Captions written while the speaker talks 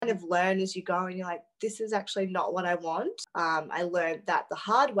kind of learn as you go and you're like, this is actually not what I want. I learned that the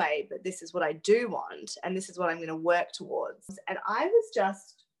hard way, but this is what I do want and this is what I'm going to work towards. And I was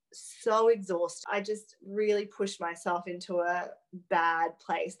just so exhausted. I just really pushed myself into a bad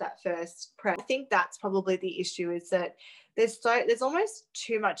place that first prep. I think that's probably the issue, is that there's almost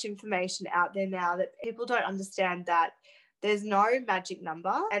too much information out there now that people don't understand that there's no magic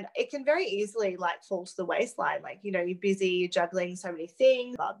number, and it can very easily like fall to the waistline. Like, you know, you're busy, you're juggling so many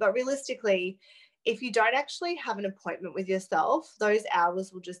things, but realistically, if you don't actually have an appointment with yourself, those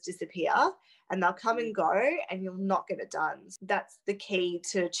hours will just disappear and they'll come and go and you'll not get it done. That's the key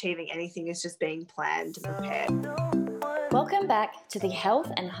to achieving anything, is just being planned and prepared. Welcome back to the Health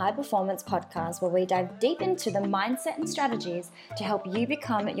and High Performance podcast, where we dive deep into the mindset and strategies to help you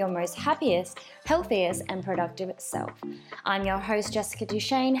become your most happiest, healthiest, and productive self. I'm your host, Jessica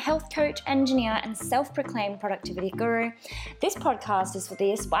Duchesne, health coach, engineer, and self-proclaimed productivity guru. This podcast is for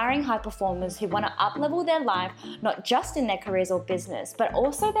the aspiring high performers who want to up-level their life, not just in their careers or business, but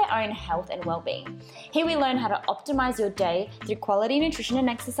also their own health and well-being. Here we learn how to optimize your day through quality nutrition and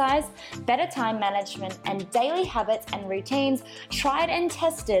exercise, better time management, and daily habits and routines tried and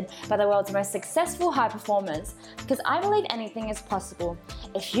tested by the world's most successful high performers. Because I believe anything is possible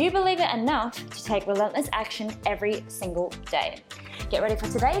if you believe it enough to take relentless action every single day. Get ready for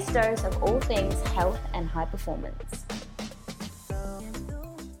today's dose of all things health and high performance.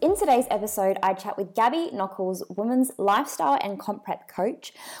 In today's episode, I chat with Gabby Nockles, women's lifestyle and comp prep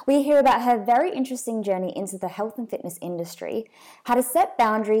coach. We hear about her very interesting journey into the health and fitness industry, how to set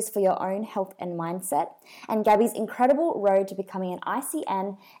boundaries for your own health and mindset, and Gabby's incredible road to becoming an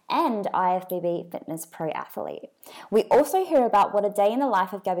ICN and IFBB Fitness Pro athlete. We also hear about what a day in the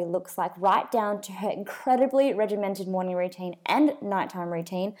life of Gabby looks like, right down to her incredibly regimented morning routine and nighttime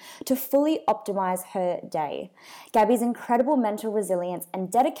routine to fully optimize her day. Gabby's incredible mental resilience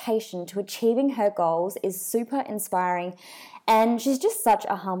and dedication to achieving her goals is super inspiring, and she's just such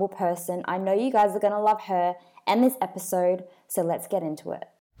a humble person. I know you guys are going to love her and this episode, so let's get into it.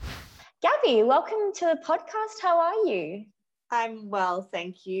 Gabby, welcome to the podcast. How are you? I'm well,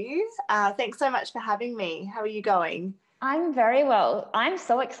 thank you. Thanks so much for having me. How are you going? I'm very well. I'm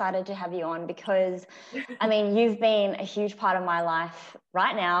so excited to have you on because, I mean, you've been a huge part of my life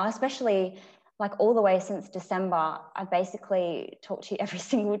right now, especially like all the way since December. I basically talk to you every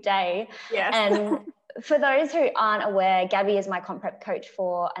single day. Yes. And for those who aren't aware, Gabby is my comp prep coach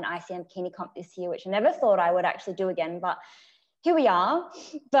for an ICM bikini comp this year, which I never thought I would actually do again, but here we are.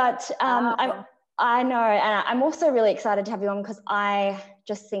 But I know, and I'm also really excited to have you on because I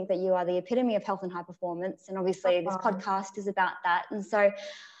just think that you are the epitome of health and high performance. And obviously this podcast is about that. And so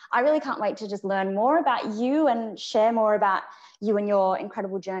I really can't wait to just learn more about you and share more about you and your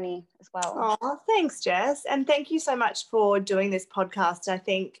incredible journey as well. Oh, thanks, Jess. And thank you so much for doing this podcast. I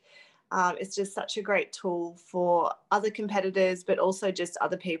think it's just such a great tool for other competitors, but also just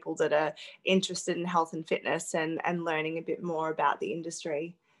other people that are interested in health and fitness and learning a bit more about the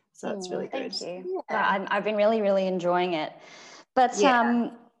industry. So it's really good. Thank you. Yeah. I've been really, really enjoying it. But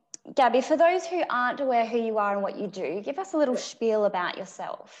Gabby, for those who aren't aware who you are and what you do, give us a little spiel about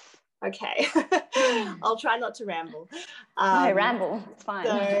yourself. Okay. I'll try not to ramble. No, ramble. It's fine.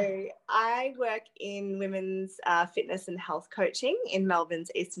 So I work in women's fitness and health coaching in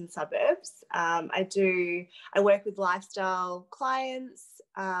Melbourne's eastern suburbs. I work with lifestyle clients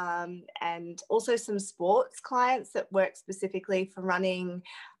and also some sports clients that work specifically for running,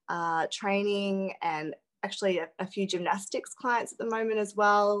 training, and actually a few gymnastics clients at the moment as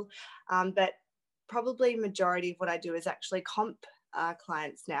well. But probably majority of what I do is actually comp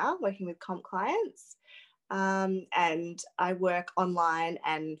clients now, working with comp clients. And I work online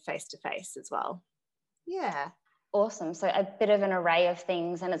and face-to-face as well. Yeah. Awesome. So a bit of an array of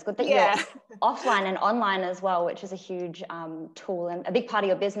things, and it's good that you're offline and online as well, which is a huge tool and a big part of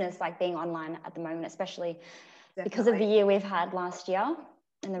your business, like being online at the moment, especially because of the year we've had last year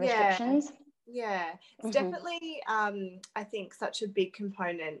and the restrictions. Yeah, it's definitely, I think, such a big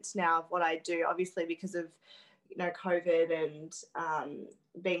component now of what I do, obviously because of, you know, COVID and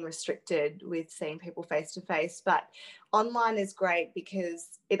being restricted with seeing people face to face. But online is great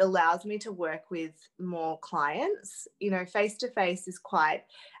because it allows me to work with more clients. You know, face to face is quite,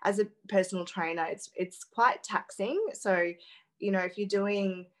 as a personal trainer, it's quite taxing. So, you know, if you're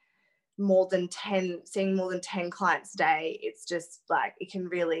doing seeing more than 10 clients a day, it's just like, it can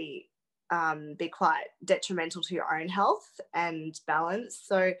really be quite detrimental to your own health and balance.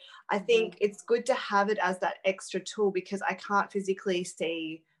 So I think it's good to have it as that extra tool, because I can't physically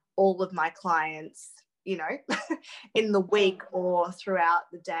see all of my clients, you know, in the week or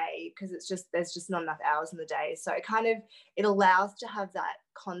throughout the day, because there's just not enough hours in the day. So it allows to have that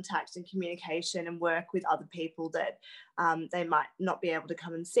contact and communication and work with other people that they might not be able to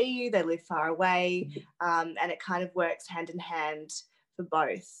come and see you. They live far away, and it kind of works hand in hand for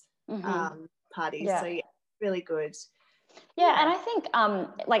both parties. Yeah. So yeah, really good. Yeah, and I think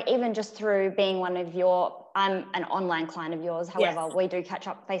like even just through being I'm an online client of yours, however, we do catch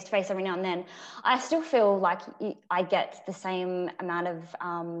up face to face every now and then. I still feel like I get the same amount of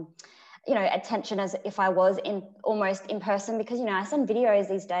attention as if I was almost in person, because I send videos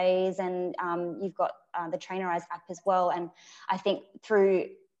these days, and you've got the Trainerize app as well, and I think through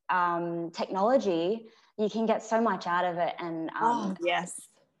technology you can get so much out of it, and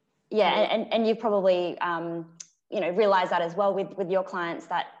and you probably realize that as well with your clients,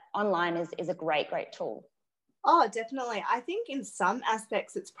 that online is a great tool. Oh, definitely. I think in some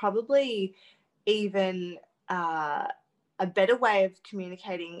aspects it's probably even a better way of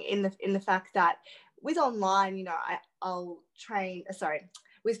communicating in the fact that with online, I'll train,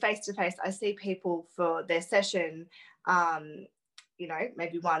 with face-to-face, I see people for their session,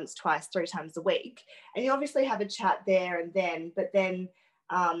 maybe once, twice, 3 times a week. And you obviously have a chat there and then, but then,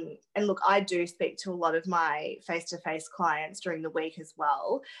 and look, I do speak to a lot of my face-to-face clients during the week as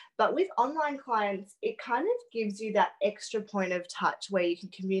well. But with online clients, it kind of gives you that extra point of touch where you can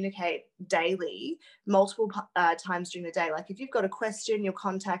communicate daily, multiple times during the day. Like if you've got a question, you'll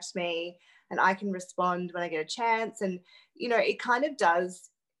contact me and I can respond when I get a chance. And, it kind of does,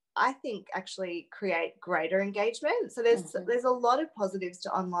 I think, actually create greater engagement. So there's a lot of positives to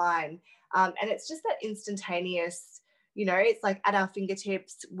online. And it's just that instantaneous, it's like at our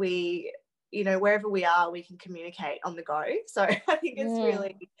fingertips. We, wherever we are, we can communicate on the go. So I think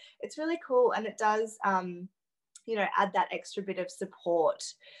it's really cool. And it does, add that extra bit of support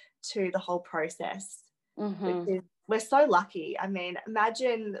to the whole process, which is, we're so lucky. I mean,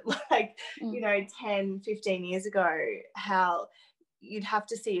 imagine 10, 15 years ago, how you'd have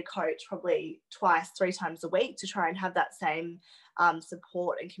to see a coach probably 2-3 times a week to try and have that same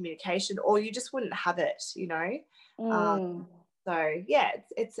support and communication, or you just wouldn't have it, so yeah,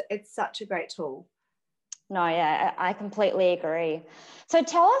 it's such a great tool. No, yeah, I completely agree. So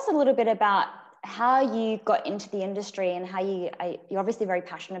tell us a little bit about how you got into the industry and how you're obviously very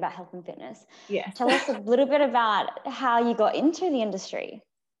passionate about health and fitness. Yes. Tell us a little bit about how you got into the industry.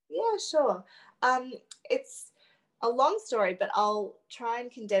 Yeah, sure. It's a long story, but I'll try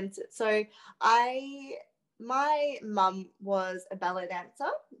and condense it. So my mum was a ballet dancer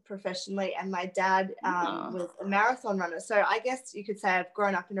professionally, and my dad was a marathon runner. So I guess you could say I've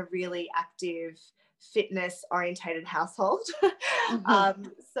grown up in a really active, fitness-orientated household.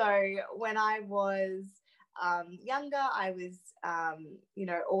 So when I was younger, I was,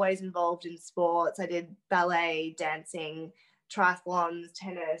 always involved in sports. I did ballet, dancing, triathlons,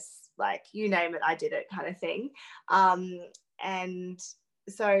 tennis, like you name it, I did it, kind of thing. And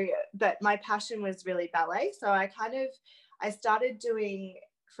so, but my passion was really ballet. So I started doing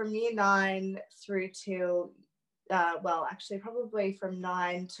from year 9 through till, actually probably from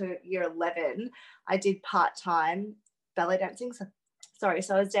 9 to year 11, I did part-time ballet dancing. So I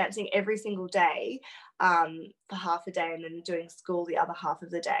was dancing every single day for half a day, and then doing school the other half of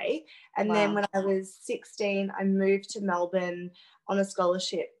the day. And then when I was 16, I moved to Melbourne on a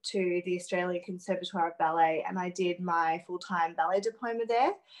scholarship to the Australian Conservatoire of Ballet, and I did my full-time ballet diploma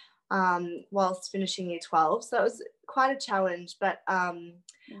there whilst finishing year 12. So it was quite a challenge, but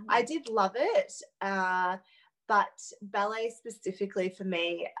I did love it. But ballet specifically for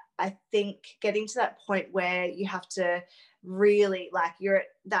me, I think getting to that point where you have to really, you're at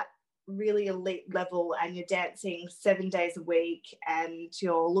that really elite level and you're dancing 7 days a week and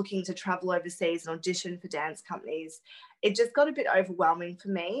you're looking to travel overseas and audition for dance companies, it just got a bit overwhelming for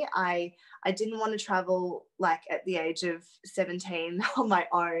me. I didn't want to travel at the age of 17 on my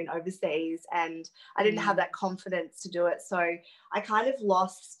own overseas, and I didn't have that confidence to do it. So I kind of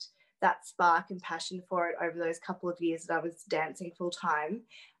lost that spark and passion for it over those couple of years that I was dancing full time,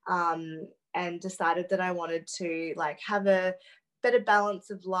 and decided that I wanted to have a better balance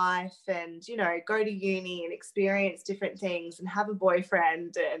of life and, go to uni and experience different things and have a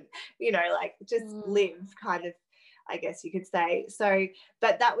boyfriend and, just live, kind of, I guess you could say. So,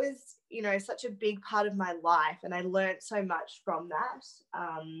 but that was, such a big part of my life, and I learned so much from that,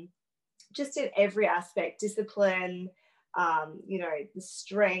 just in every aspect, discipline, the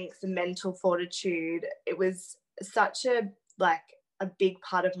strength, the mental fortitude. It was such a big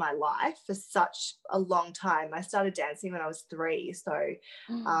part of my life for such a long time. I started dancing when I was 3, so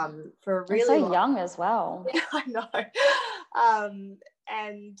for a really so young as well. Yeah, I know.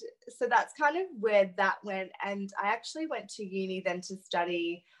 And so that's kind of where that went. And I actually went to uni then to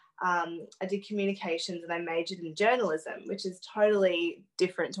study I did communications and I majored in journalism, which is totally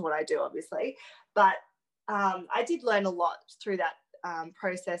different to what I do, obviously. But I did learn a lot through that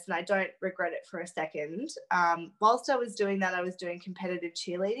process, and I don't regret it for a second. Whilst I was doing that, I was doing competitive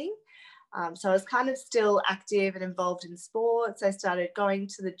cheerleading. So I was kind of still active and involved in sports. I started going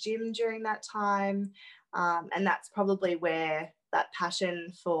to the gym during that time. And that's probably where that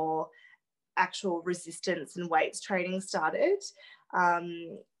passion for actual resistance and weights training started.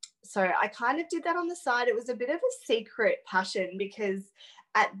 So I kind of did that on the side. It was a bit of a secret passion because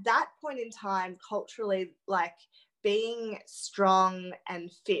at that point in time, culturally, like being strong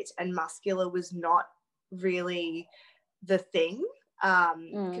and fit and muscular was not really the thing.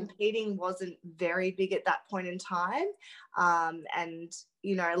 Competing wasn't very big at that point in time. And,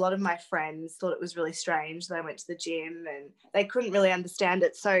 you know, a lot of my friends thought it was really strange that I went to the gym and they couldn't really understand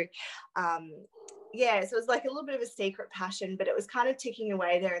it. So, yeah, so it was like a little bit of a secret passion, but it was kind of ticking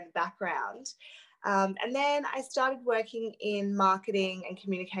away there in the background. And then I started working in marketing and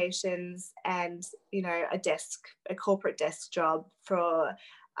communications and, you know, a corporate desk job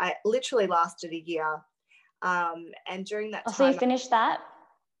I literally lasted a year. And during that time, so you finished that?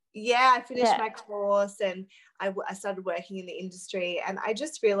 Yeah, I finished my course and I started working in the industry, and I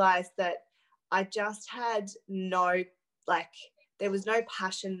just realized that I just had there was no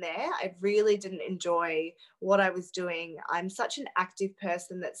passion there. I really didn't enjoy what I was doing. I'm such an active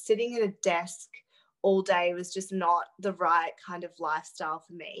person that sitting at a desk all day was just not the right kind of lifestyle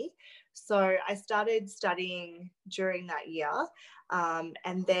for me. So I started studying during that year,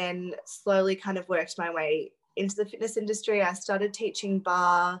 and then slowly kind of worked my way into the fitness industry. I started teaching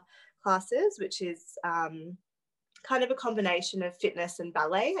bar classes, which is kind of a combination of fitness and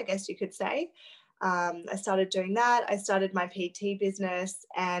ballet, I guess you could say. I started doing that. I started my PT business,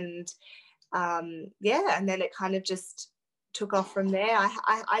 and and then it kind of just took off from there.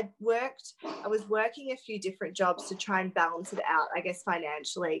 I was working a few different jobs to try and balance it out, I guess,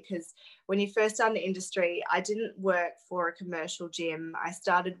 financially, because when you first start in the industry, I didn't work for a commercial gym. I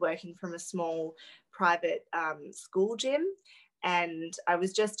started working from a small private school gym, and I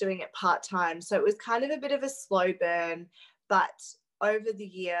was just doing it part-time. So it was kind of a bit of a slow burn, but over the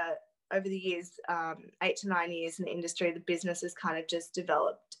years, 8 to 9 years in the industry, the business has kind of just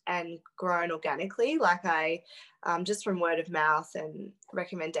developed and grown organically. Like just from word of mouth and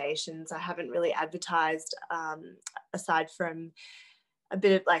recommendations. I haven't really advertised aside from a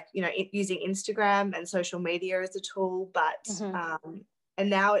bit of using Instagram and social media as a tool, but and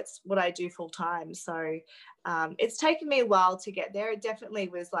now it's what I do full time. So it's taken me a while to get there. It definitely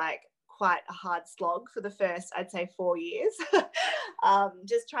was like quite a hard slog for the first, I'd say, 4 years,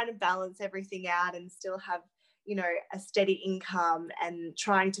 just trying to balance everything out and still have, a steady income and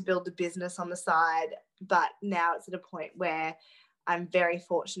trying to build a business on the side. But now it's at a point where I'm very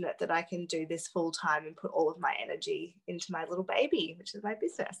fortunate that I can do this full time and put all of my energy into my little baby, which is my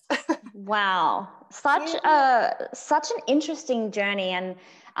business. Wow. Such an interesting journey. And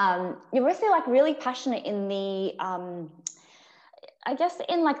you're obviously like really passionate in the, I guess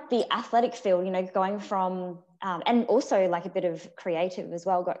in like the athletic field, going from, and also like a bit of creative as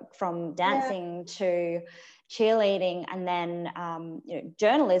well, got from dancing to cheerleading, and then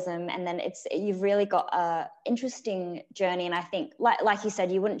journalism, and then you've really got a interesting journey. And I think like you said,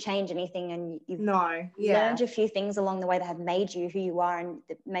 you wouldn't change anything, and you've learned a few things along the way that have made you who you are and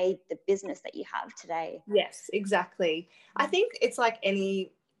that made the business that you have today. Yes, exactly. I think it's like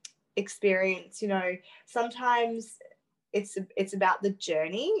any experience, sometimes it's about the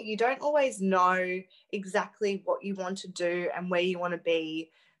journey. You don't always know exactly what you want to do and where you want to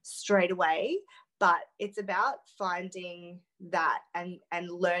be straight away, but it's about finding that and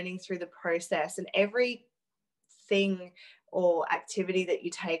learning through the process. And everything or activity that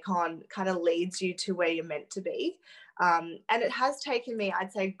you take on kind of leads you to where you're meant to be. And it has taken me,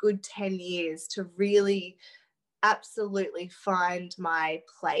 I'd say, a good 10 years to really absolutely find my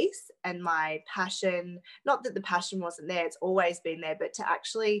place and my passion. Not that the passion wasn't there, it's always been there, but to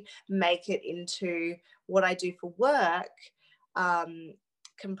actually make it into what I do for work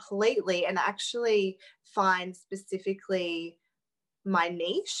completely, and actually find specifically my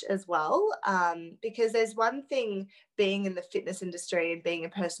niche as well, because there's one thing being in the fitness industry and being a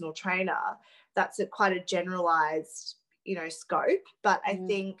personal trainer, that's quite a generalized scope, but I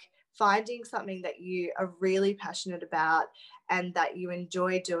think finding something that you are really passionate about and that you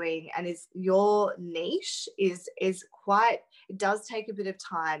enjoy doing and is your niche is quite, it does take a bit of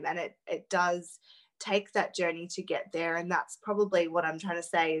time, and it does take that journey to get there. And that's probably what I'm trying to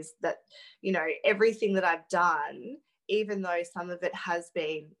say, is that everything that I've done, even though some of it has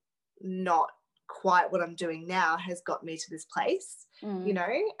been not quite what I'm doing now has got me to this place, you know,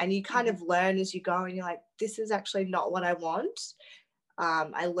 and you kind of learn as you go and you're like, this is actually not what I want.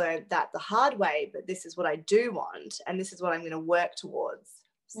 I learned that the hard way, but this is what I do want, and this is what I'm going to work towards.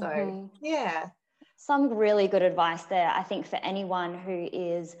 So, yeah. Some really good advice there, I think, for anyone who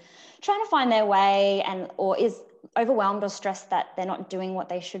is trying to find their way or is overwhelmed or stressed that they're not doing what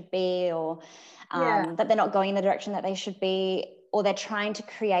they should be, or that they're not going in the direction that they should be, or they're trying to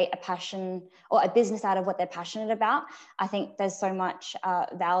create a passion or a business out of what they're passionate about. I think there's so much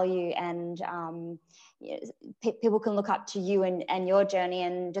value, and people can look up to you and your journey,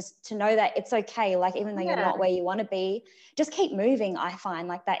 and just to know that it's okay. Like, even though you're not where you want to be, just keep moving. I find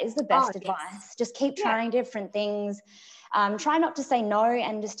like that is the best advice. Just keep trying different things. Try not to say no,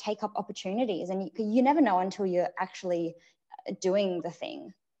 and just take up opportunities. And you never know until you're actually doing the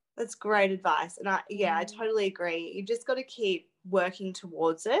thing. That's great advice. And I totally agree. You've just got to keep working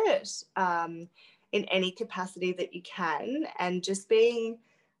towards it in any capacity that you can, and just being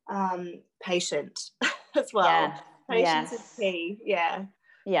patient as well. Patience is key.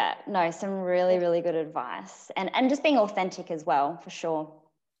 Yeah, no, some really, really good advice. And just being authentic as well, for sure.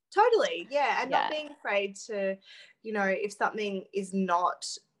 Totally, and not being afraid to, you know, if something is not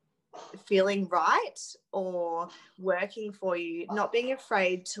feeling right or working for you, not being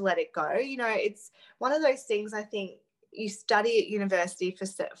afraid to let it go. You know, it's one of those things, I think, you study at university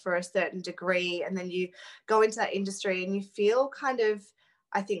for a certain degree, and then you go into that industry and you feel kind of,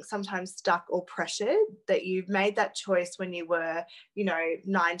 I think, sometimes stuck or pressured that you've made that choice when you were, you know,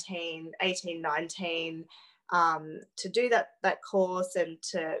 19 to do that course and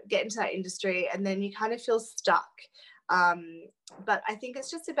to get into that industry, and then you kind of feel stuck. But I think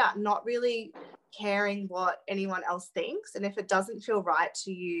it's just about not really caring what anyone else thinks, and if it doesn't feel right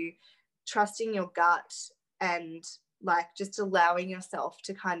to you, trusting your gut and like just allowing yourself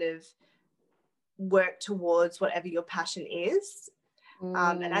to kind of work towards whatever your passion is.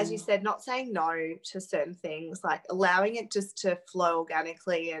 And as you said, not saying no to certain things, like allowing it just to flow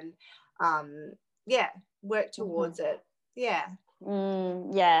organically, and work towards it. No,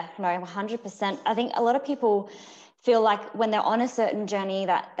 100%. I think a lot of people feel like when they're on a certain journey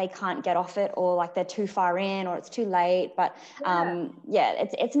that they can't get off it, or like they're too far in, or it's too late. But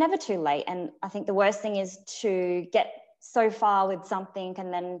it's never too late. And I think the worst thing is to get so far with something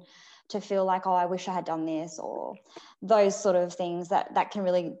and then to feel like, oh, I wish I had done this, or those sort of things that can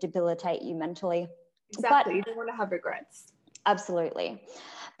really debilitate you mentally. Exactly. You don't want to have regrets. Absolutely.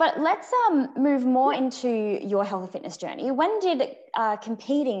 But let's move more into your health and fitness journey. When did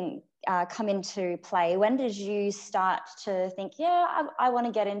competing come into play? When did you start to think, I want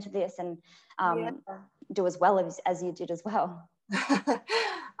to get into this and do as well as you did as well?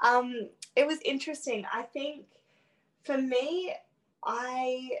 It was interesting. I think for me,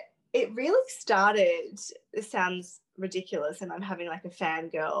 it really started, this sounds ridiculous and I'm having like a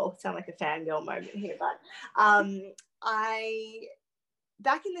fangirl moment here, but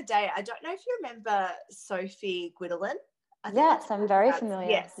back in the day, I don't know if you remember Sophie Guidolin. Yes, I'm very familiar.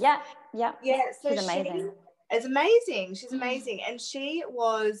 Yes. Yeah. So she's amazing. She's amazing. She's amazing. And she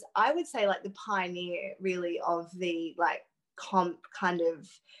was, I would say, like the pioneer really of the like comp kind of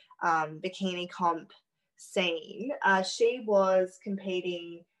bikini comp scene. She was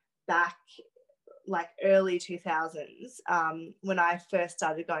competing back like early 2000s when I first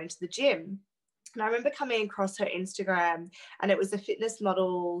started going to the gym. And I remember coming across her Instagram, and it was a fitness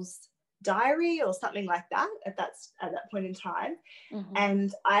model's diary or something like that at that point in time.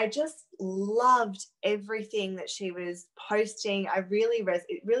 And I just loved everything that she was posting. It really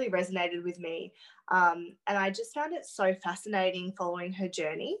resonated with me. And I just found it so fascinating following her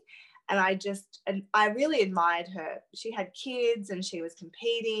journey. And I really admired her. She had kids and she was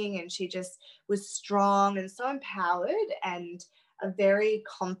competing, and she just was strong and so empowered and a very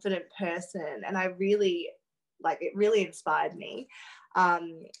confident person. And it really inspired me.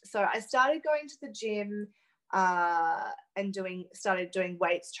 So I started going to the gym and started doing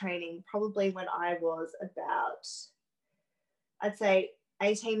weights training probably when I was about, I'd say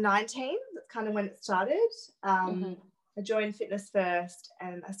 18, 19. That's kind of when it started. I joined Fitness First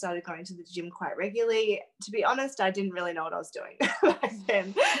and I started going to the gym quite regularly. To be honest, I didn't really know what I was doing back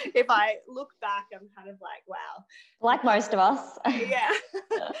then. If I look back, I'm kind of like, wow. Like most of us. Yeah.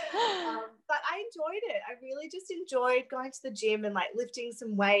 But I enjoyed it. I really just enjoyed going to the gym and like lifting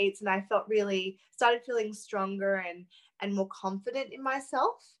some weights, and I started feeling stronger and more confident in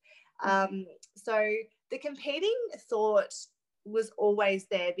myself. So the competing thought was always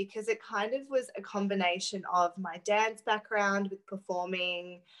there, because it kind of was a combination of my dance background with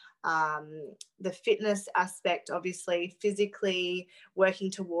performing, the fitness aspect, obviously physically working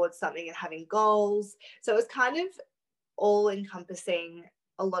towards something and having goals. So it was kind of all encompassing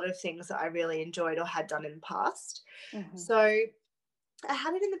a lot of things that I really enjoyed or had done in the past. So I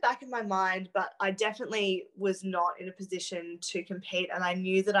had it in the back of my mind, but I definitely was not in a position to compete, and I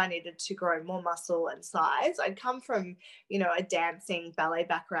knew that I needed to grow more muscle and size. I'd come from, a dancing ballet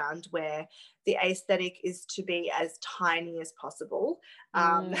background where the aesthetic is to be as tiny as possible.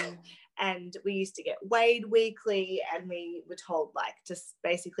 And we used to get weighed weekly, and we were told just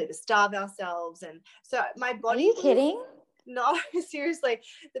basically to starve ourselves. And so my body— Are you kidding? No, seriously.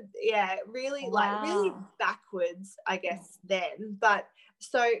 Really, Wow. really backwards, I guess, then. But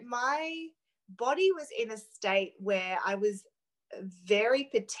so my body was in a state where I was very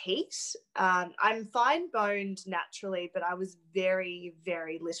petite. I'm fine boned naturally, but I was very,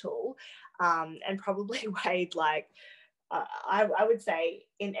 very little, and probably weighed I would say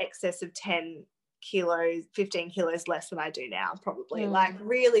in excess of 10 kilos, 15 kilos less than I do now, probably,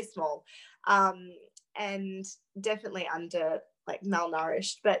 really small. And definitely under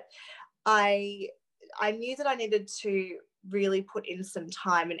malnourished. But I knew that I needed to really put in some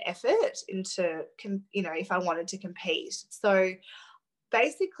time and effort into, if I wanted to compete. So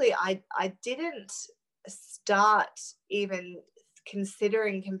basically I didn't start even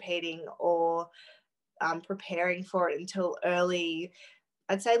considering competing or preparing for it until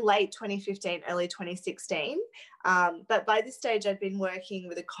I'd say late 2015, early 2016. But by this stage, I'd been working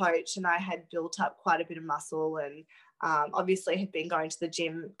with a coach, and I had built up quite a bit of muscle, and obviously had been going to the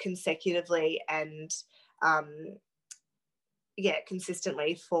gym consecutively and,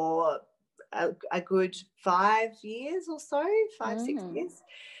 consistently for a good 5 years or so, 6 years.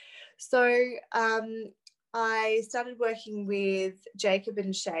 So I started working with Jacob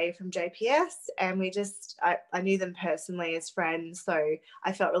and Shay from JPS, and I knew them personally as friends, so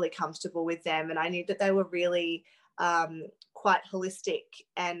I felt really comfortable with them, and I knew that they were really quite holistic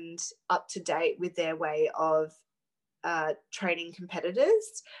and up to date with their way of training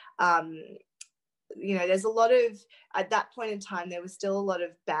competitors. There's a lot of, at that point in time, there was still a lot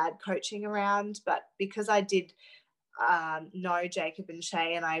of bad coaching around, but because I did know Jacob and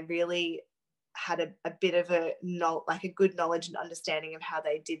Shay, and I really had a bit of a good knowledge and understanding of how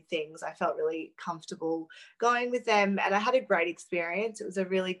they did things, I felt really comfortable going with them, and I had a great experience. It was a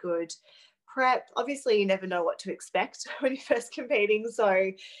really good prep. Obviously, you never know what to expect when you're first competing,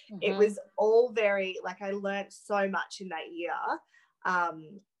 so it was all very, I learned so much in that year.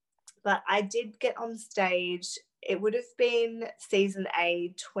 But I did get on stage. It would have been season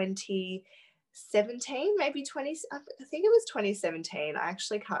A 2017, maybe I think it was 2017. I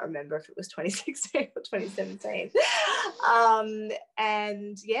actually can't remember if it was 2016 or 2017.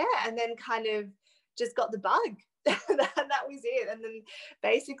 And then kind of just got the bug. that was it. And then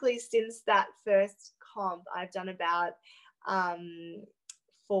basically since that first comp, I've done about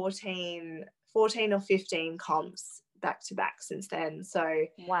 14 or 15 comps back to back since then. So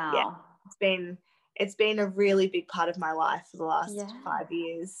wow, it's been a really big part of my life for the last 5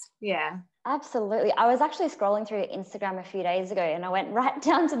 years. Yeah. Absolutely. I was actually scrolling through Instagram a few days ago, and I went right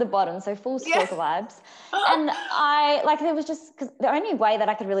down to the bottom, so full stalker vibes. And there was just, because the only way that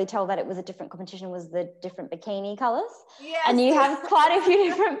I could really tell that it was a different competition was the different bikini colors. Yes. And you have quite a few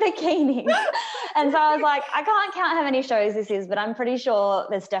different bikinis. And so I was like, I can't count how many shows this is, but I'm pretty sure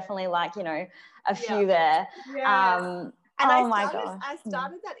there's definitely a few there. Yeah. And my God. I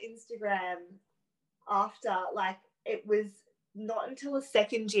started that Instagram after, it was not until the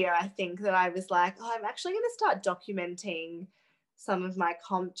second year, I think, that I was like, I'm actually going to start documenting some of my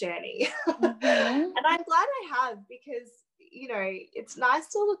comp journey. And I'm glad I have, because, it's nice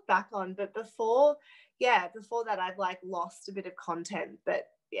to look back on. But before that, I've lost a bit of content, but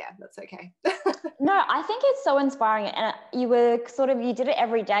yeah, that's okay. No, I think it's so inspiring. And you were you did it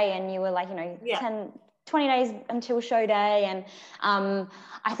every day, and you were 20 days until show day. And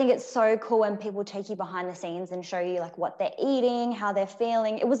I think it's so cool when people take you behind the scenes and show you what they're eating, how they're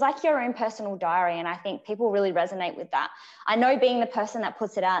feeling. It was like your own personal diary, and I think people really resonate with that. I know, being the person that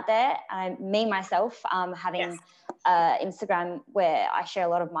puts it out there, me myself, having Instagram where I share a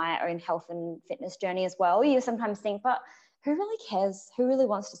lot of my own health and fitness journey as well, you sometimes think, but who really cares? Who really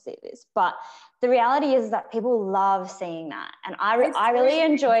wants to see this? But the reality is that people love seeing that. And I really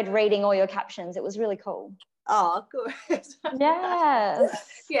enjoyed reading all your captions. It was really cool. Oh, good.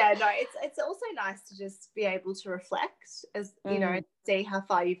 Yes. Yeah, no, it's also nice to just be able to reflect, as see how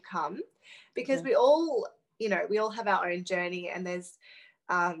far you've come, because we all have our own journey, and there's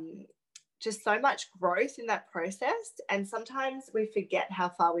just so much growth in that process. And sometimes we forget how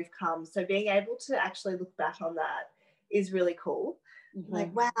far we've come. So being able to actually look back on that is really cool.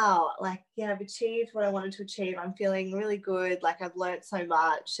 Like, wow, like, yeah, I've achieved what I wanted to achieve. I'm feeling really good. Like, I've learned so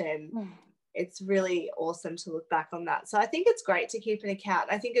much, and it's really awesome to look back on that. So I think it's great to keep an account.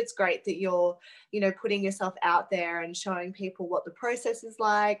 I think it's great that you're, putting yourself out there and showing people what the process is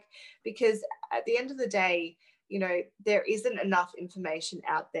like, because at the end of the day, there isn't enough information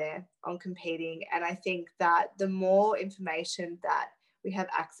out there on competing. And I think that the more information that we have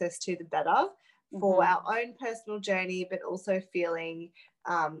access to, the better for our own personal journey, but also feeling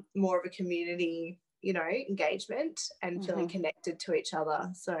more of a community, engagement and feeling connected to each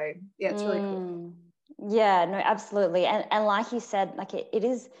other. So yeah, it's really cool. Yeah, no, absolutely. And like you said, like it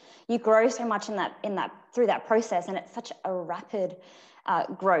is, you grow so much in that through that process, and it's such a rapid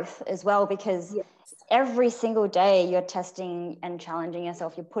growth as well, because every single day you're testing and challenging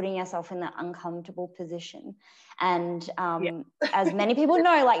yourself. You're putting yourself in that uncomfortable position. And as many people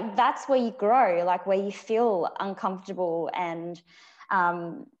know, like that's where you grow, like where you feel uncomfortable. And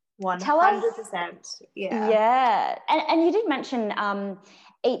 100%. Yeah. And you did mention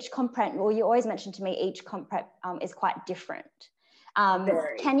each comp prep, well, you always mention to me each comp prep is quite different.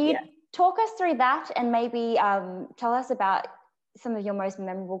 Can you talk us through that, and maybe tell us about some of your most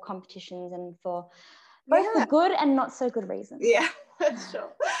memorable competitions, and for both the good and not so good reasons? Yeah,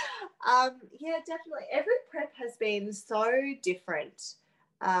 sure. Yeah, definitely. Every prep has been so different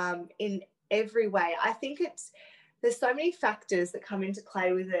in every way. I think there's so many factors that come into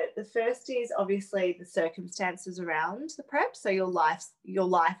play with it. The first is obviously the circumstances around the prep. So your life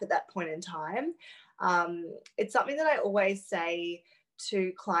at that point in time. It's something that I always say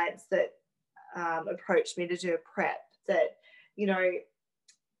to clients that approach me to do a prep, that,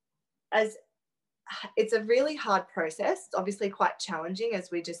 as it's a really hard process. It's obviously quite challenging,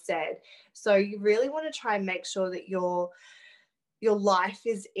 as we just said. So you really want to try and make sure that your life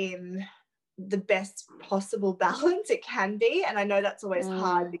is in the best possible balance it can be. And I know that's always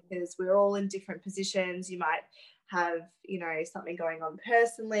hard, because we're all in different positions. You might have, something going on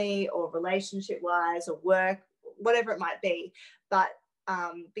personally or relationship wise or work, whatever it might be. But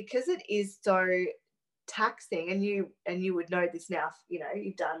because it is so taxing, and you would know this now,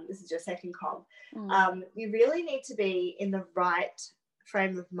 you've done, this is your second comp, you really need to be in the right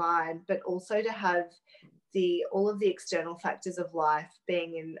frame of mind, but also to have all of the external factors of life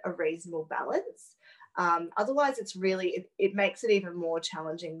being in a reasonable balance. Otherwise it's really, it makes it even more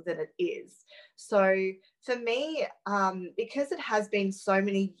challenging than it is. So for me, because it has been so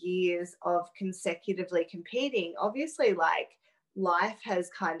many years of consecutively competing, obviously like life has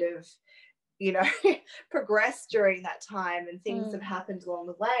kind of, progressed during that time, and things have happened along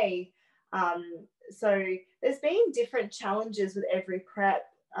the way. So there's been different challenges with every prep.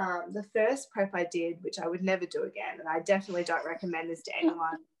 The first prep I did, which I would never do again, and I definitely don't recommend this to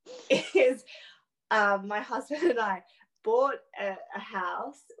anyone, is my husband and I bought a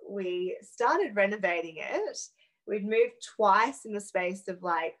house. We started renovating it. We'd moved twice in the space of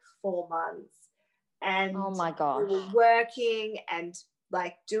like 4 months. And oh my gosh, we were working and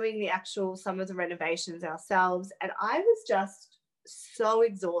like doing some of the renovations ourselves. And I was just so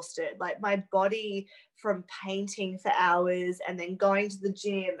exhausted, like my body from painting for hours and then going to the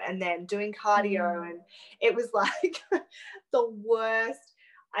gym and then doing cardio. And it was like the worst.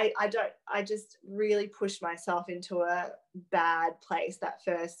 I just really pushed myself into a bad place that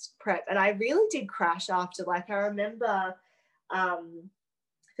first prep. And I really did crash after. Like I remember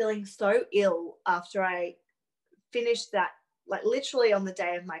feeling so ill after I finished that, like literally on the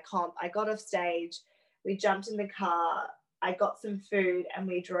day of my comp. I got off stage, we jumped in the car, I got some food, and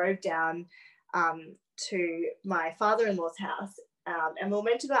we drove down to my father-in-law's house. And we were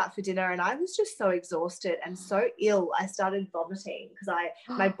meant to go out for dinner, and I was just so exhausted and so ill. I started vomiting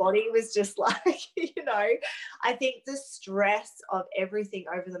because my body was just like, I think the stress of everything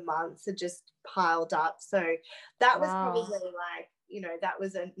over the months had just piled up. So that was probably like, that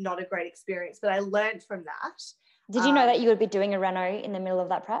was not a great experience, but I learned from that. Did you know that you would be doing a reno in the middle of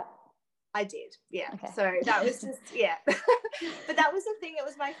that prep? I did, yeah. Okay. So that was just, yeah. But that was the thing. It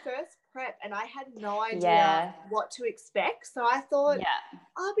was my first prep, and I had no idea what to expect. So I thought,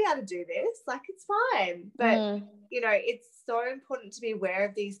 I'll be able to do this. Like, it's fine. But, it's so important to be aware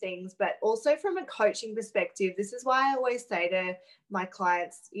of these things. But also from a coaching perspective, this is why I always say to my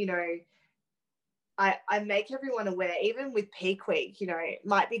clients, I make everyone aware, even with peak week, it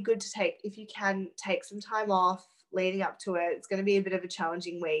might be good to if you can take some time off leading up to it. It's going to be a bit of a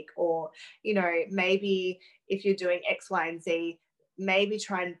challenging week, or, maybe if you're doing X, Y, and Z, maybe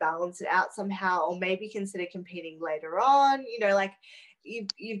try and balance it out somehow, or maybe consider competing later on. Like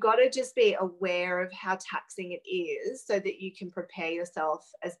you've got to just be aware of how taxing it is so that you can prepare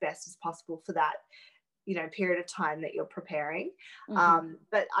yourself as best as possible for that, you know, period of time that you're preparing.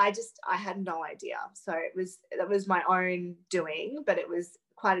 But I had no idea. So that was my own doing, but it was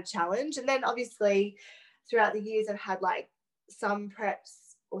quite a challenge. And then obviously throughout the years, I've had like some preps,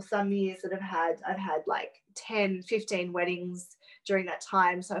 or some years that I've had like 10, 15 weddings during that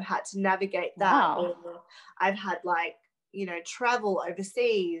time. So I've had to navigate that. Wow. Or I've had like, you know, travel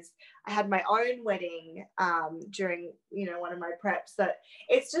overseas. I had my own wedding during, you know, one of my preps. So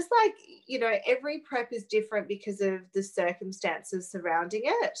it's just like, you know, every prep is different because of the circumstances surrounding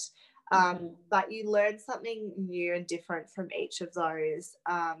it. But you learn something new and different from each of those.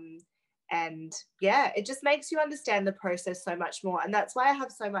 And yeah, it just makes you understand the process so much more. And that's why I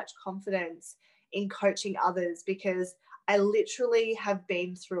have so much confidence in coaching others, because I literally have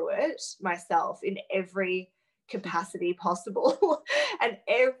been through it myself in every capacity possible and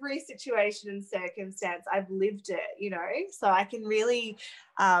every situation and circumstance. I've lived it, you know, so I can really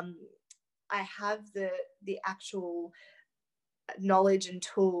I have the actual knowledge and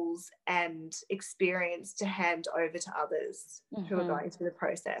tools and experience to hand over to others who are going through the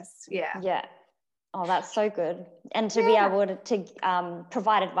process. Yeah. Oh, that's so good. And to be able to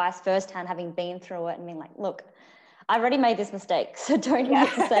provide advice firsthand, having been through it and being like, look, I already made this mistake, so don't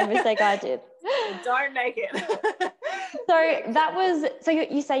make the same mistake I did. Don't make it. So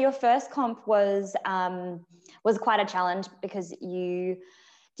you say your first comp was quite a challenge because you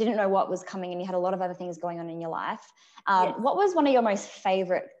didn't know what was coming and you had a lot of other things going on in your life. What was one of your most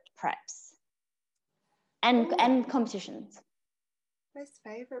favorite preps and competitions? Most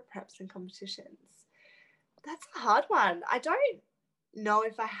favorite preps and competitions. That's a hard one. I don't know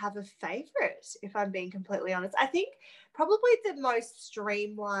if I have a favorite, if I'm being completely honest. I think probably the most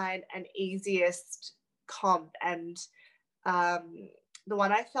streamlined and easiest comp, and the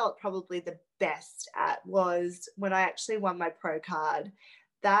one I felt probably the best at, was when I actually won my pro card.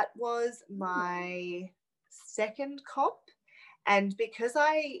 That was my second comp, and because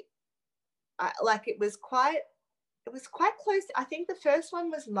I like, it was quite close. I think the first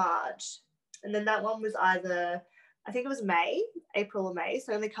one was March, and then that one was either, I think it was April or May,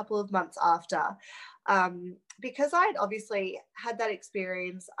 so only a couple of months after. Because I'd obviously had that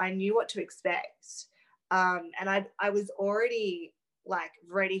experience, I knew what to expect, and I was already like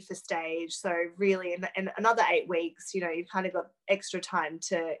ready for stage. So really, in another 8 weeks, you know, you've kind of got extra time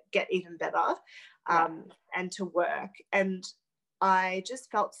to get even better, and to work. And I just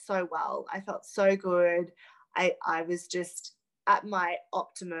felt so well. I felt so good. I was just at my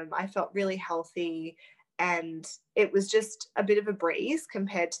optimum. I felt really healthy, and it was just a bit of a breeze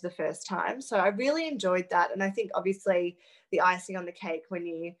compared to the first time. So I really enjoyed that. And I think obviously the icing on the cake when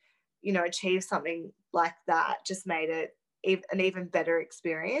you know, achieve something like that just made it an even better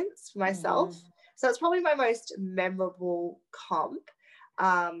experience for myself. So it's probably my most memorable comp,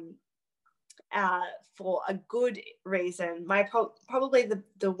 for a good reason. Probably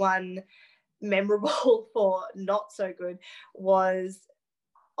the one memorable for not so good was,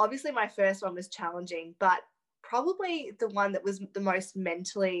 obviously my first one was challenging, but probably the one that was the most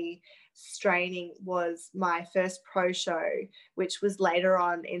mentally straining was my first pro show, which was later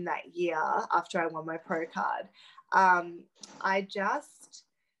on in that year after I won my pro card. I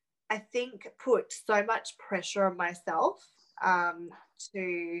think put so much pressure on myself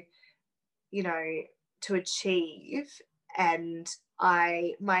to, you know, to achieve, and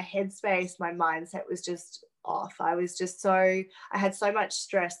my headspace, my mindset was just off. I had so much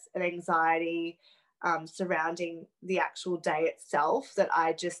stress and anxiety surrounding the actual day itself that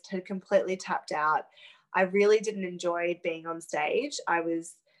I just had completely tapped out. I really didn't enjoy being on stage.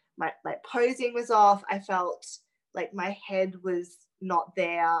 My posing was off. I felt like my head was not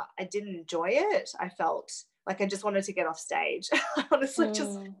there. I didn't enjoy it. I felt like I just wanted to get off stage. Honestly,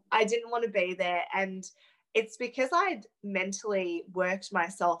 I didn't want to be there. And it's because I'd mentally worked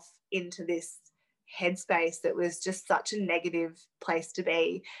myself into this headspace that was just such a negative place to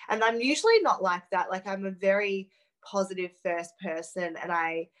be. And I'm usually not like that. Like, I'm a very positive first person, and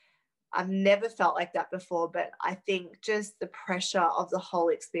I've never felt like that before. But I think just the pressure of the whole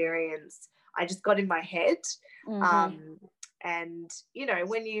experience, I just got in my head. And, you know,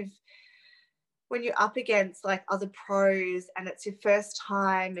 when you're up against like other pros and it's your first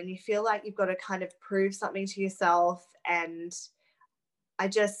time and you feel like you've got to kind of prove something to yourself, and I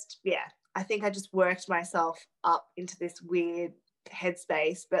think I just worked myself up into this weird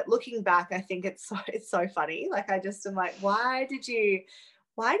headspace. But looking back, I think it's so funny. Like, I just am like, why did you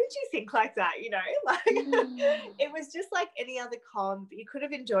think like that? You know, like it was just like any other comp. You could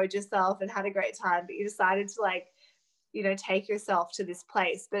have enjoyed yourself and had a great time, but you decided to like take yourself to this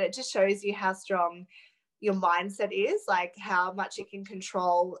place. But it just shows you how strong your mindset is, like how much it can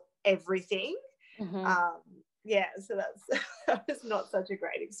control everything. So that was not such a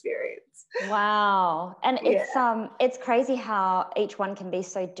great experience. Wow. And it's crazy how each one can be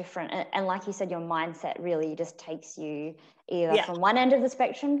so different. And like you said, your mindset really just takes you either from one end of the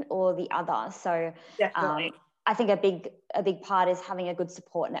spectrum or the other. So definitely. I think a big part is having a good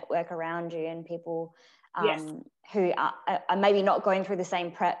support network around you and people who are maybe not going through the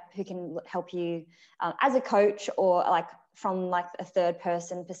same prep, who can help you as a coach, or like from like a third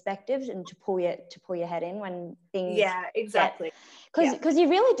person perspective, and to pull your head in when things exactly because you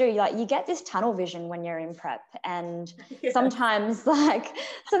really do, like, you get this tunnel vision when you're in prep, and sometimes like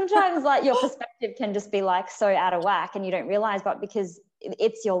your perspective can just be like so out of whack and you don't realize, but because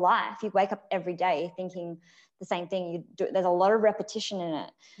it's your life, you wake up every day thinking the same thing, you do, there's a lot of repetition in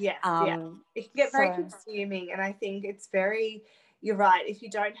it. It can get very consuming, and I think it's very, you're right, if you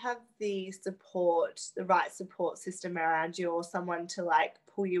don't have the right support system around you, or someone to like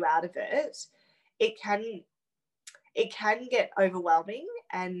pull you out of it, it can get overwhelming,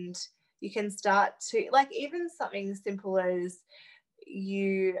 and you can start to, like, even something simple as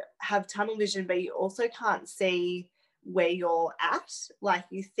you have tunnel vision but you also can't see where you're at, like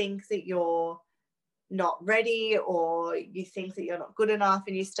you think that you're not ready, or you think that you're not good enough,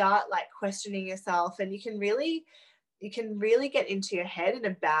 and you start like questioning yourself, and you can really get into your head in a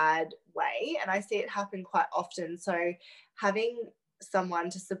bad way. And I see it happen quite often. So having someone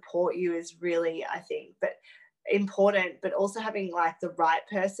to support you is really, I think, but important, but also having like the right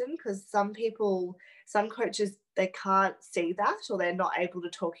person, because some coaches, they can't see that, or they're not able to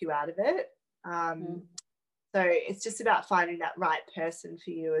talk you out of it. So it's just about finding that right person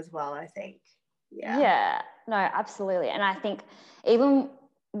for you as well, I think. Yeah, no, absolutely. And I think even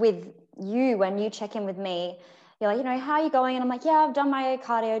with you, when you check in with me, you're like, how are you going? And I'm like, yeah, I've done my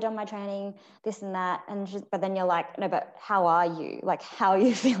cardio, done my training, this and that. But then you're like, no, but how are you? Like, how are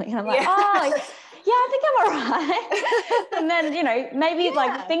you feeling? And I'm like, I think I'm all right. And then, maybe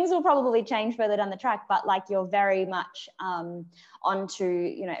like things will probably change further down the track, but like you're very much onto,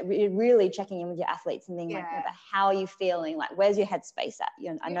 really checking in with your athletes and being like, no, but how are you feeling? Like, where's your headspace at?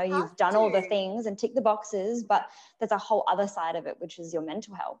 I know you've done all the things and tick the boxes, but there's a whole other side of it, which is your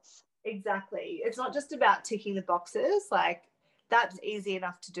mental health. Exactly. It's not just about ticking the boxes, like that's easy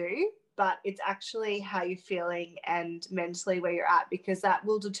enough to do, but it's actually how you're feeling and mentally where you're at, because that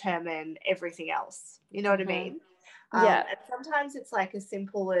will determine everything else. You know what I mean? And sometimes it's like as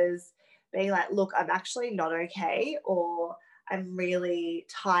simple as being like, look, I'm actually not okay, or I'm really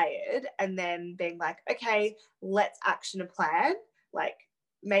tired, and then being like, okay, let's action a plan. Like,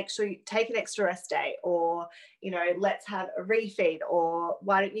 make sure you take an extra rest day, or let's have a refeed, or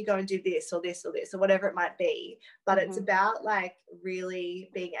why don't you go and do this or this or this, or whatever it might be. But it's about like really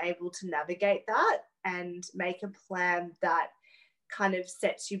being able to navigate that and make a plan that kind of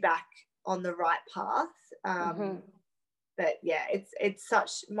sets you back on the right path. But it's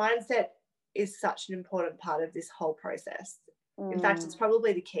such, mindset is such an important part of this whole process. In fact, it's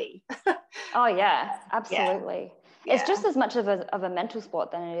probably the key. Oh yeah, absolutely. It's just as much of a mental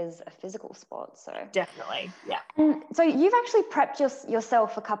sport than it is a physical sport. So definitely, And so you've actually prepped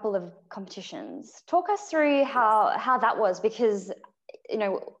yourself a couple of competitions. Talk us through how that was, because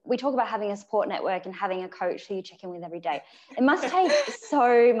we talk about having a support network and having a coach who you check in with every day. It must take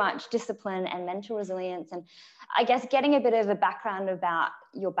so much discipline and mental resilience, and I guess getting a bit of a background about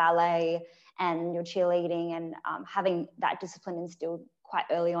your ballet and your cheerleading, and having that discipline instilled quite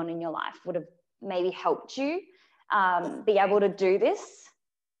early on in your life would have maybe helped you be able to do this.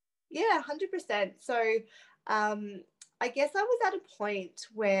 100%. So I guess I was at a point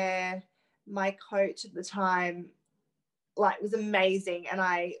where my coach at the time was amazing, and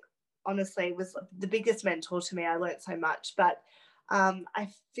I honestly was the biggest mentor to me. I learned so much, but I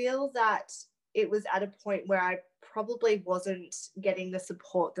feel that it was at a point where I probably wasn't getting the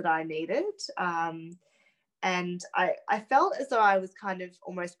support that I needed. And I felt as though I was kind of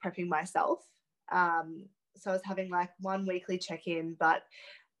almost prepping myself. So I was having like one weekly check-in, but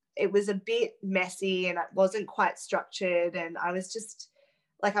it was a bit messy and it wasn't quite structured. And I was just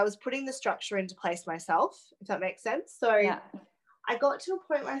like, I was putting the structure into place myself, if that makes sense. So I got to a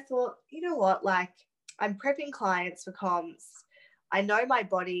point where I thought, you know what, like, I'm prepping clients for comps. I know my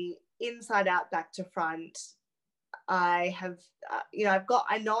body inside out, back to front. I have,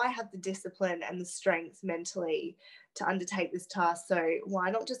 I know I have the discipline and the strength mentally to undertake this task. So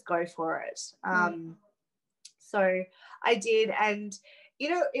why not just go for it? So I did. And,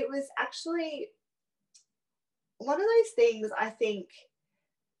 it was actually one of those things, I think,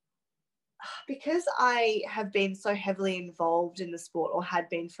 because I have been so heavily involved in the sport, or had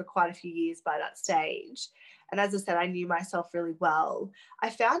been for quite a few years by that stage, and as I said, I knew myself really well, I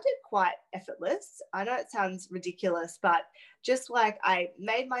found it quite effortless. I know it sounds ridiculous, but just like I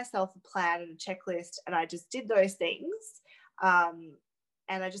made myself a plan and a checklist, and I just did those things, and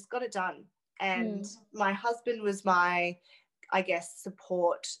I just got it done. And my husband was my, I guess,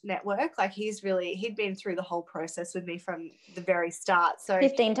 support network. Like he'd been through the whole process with me from the very start. So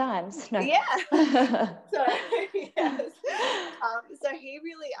 15 times. No. Yeah. So yes. So he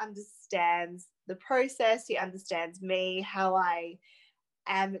really understands the process. He understands me, how I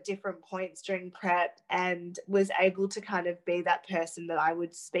am at different points during prep, and was able to kind of be that person that I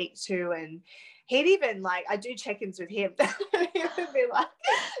would speak to. And he'd even, like, I do check-ins with him. He would be like,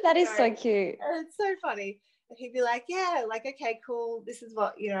 that is so cute. It's so funny. And he'd be like, yeah, like, okay, cool. This is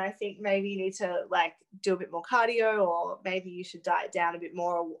what, I think maybe you need to, like, do a bit more cardio, or maybe you should diet down a bit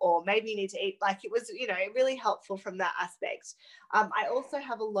more, or maybe you need to eat. Like, it was, really helpful from that aspect. I also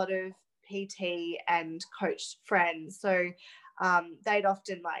have a lot of PT and coach friends. So they'd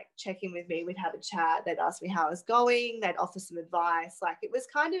often, like, check in with me. We'd have a chat. They'd ask me how I was going. They'd offer some advice. Like, it was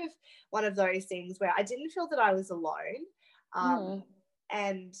kind of one of those things where I didn't feel that I was alone.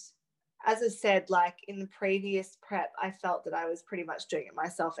 And as I said, like in the previous prep, I felt that I was pretty much doing it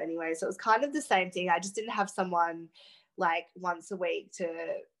myself anyway. So it was kind of the same thing. I just didn't have someone like once a week to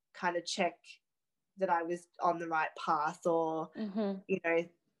kind of check that I was on the right path, or,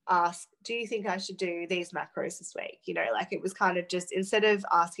 ask, do you think I should do these macros this week? Like it was kind of just, instead of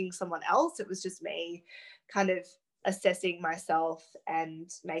asking someone else, it was just me kind of assessing myself and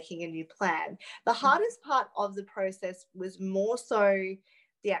making a new plan. The hardest part of the process was more so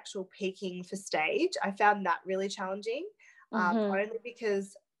the actual peaking for stage. I found that really challenging, only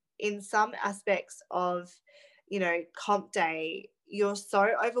because in some aspects of, comp day, you're so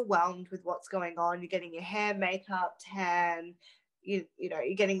overwhelmed with what's going on. You're getting your hair, makeup, tan, you're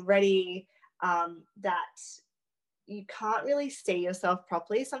getting ready, that you can't really see yourself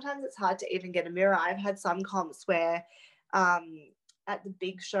properly. Sometimes it's hard to even get a mirror. I've had some comps where at the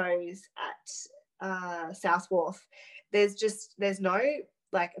big shows at South Wharf, there's no,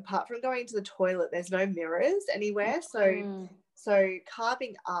 like, apart from going to the toilet, there's no mirrors anywhere. So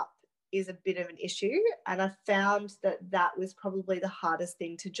carving up is a bit of an issue. And I found that was probably the hardest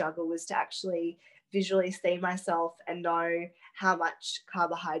thing to juggle, was to actually visually see myself and know how much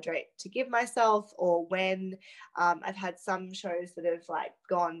carbohydrate to give myself, or when. I've had some shows that have, like,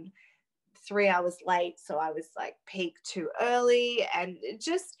 gone 3 hours late, so I was, like, peaked too early, and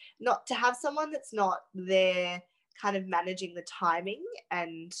just not to have someone that's not there kind of managing the timing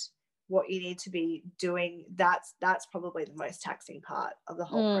and what you need to be doing. That's probably the most taxing part of the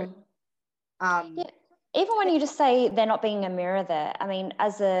whole process. Yeah. Even when you just say they're not being a mirror there, I mean,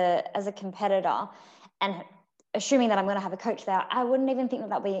 as a competitor, and assuming that I'm going to have a coach there, I wouldn't even think that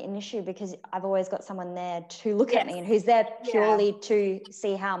that'd be an issue, because I've always got someone there to look at me, and who's there purely to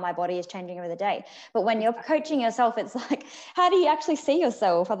see how my body is changing over the day. But when you're coaching yourself, it's like, how do you actually see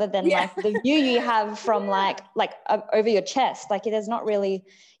yourself other than like the view you have from like over your chest? Like, there's not really,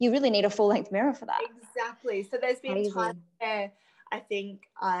 you really need a full length mirror for that. Exactly. So there's been times where I think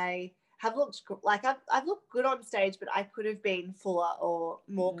I have looked like I've looked good on stage, but I could have been fuller or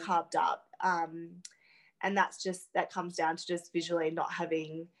more carved up. And that comes down to just visually not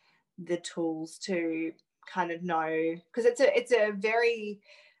having the tools to kind of know, because it's a very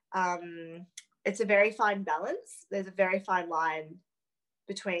fine balance. There's a very fine line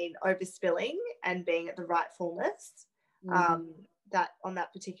between overspilling and being at the right fullness, that on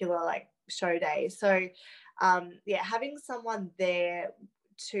that particular, like, show day. So having someone there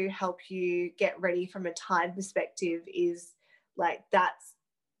to help you get ready from a time perspective is, like, that's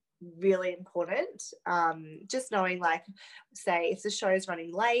really important. Just knowing, like, say if the show's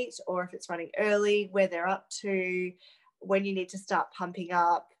running late or if it's running early, where they're up to, when you need to start pumping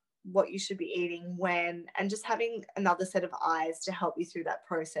up, what you should be eating when, and just having another set of eyes to help you through that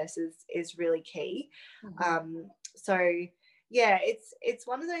process is really key. So yeah, it's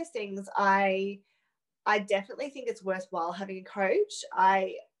one of those things. I definitely think it's worthwhile having a coach.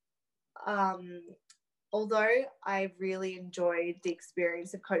 Although I really enjoyed the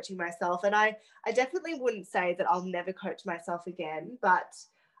experience of coaching myself, and I definitely wouldn't say that I'll never coach myself again, but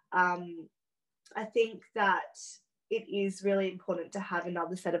I think that it is really important to have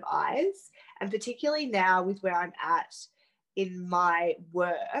another set of eyes, and particularly now with where I'm at in my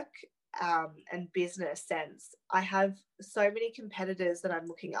work and business sense, I have so many competitors that I'm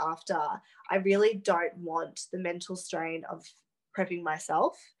looking after. I really don't want the mental strain of prepping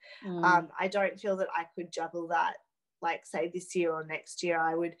myself. I don't feel that I could juggle that like say this year or next year,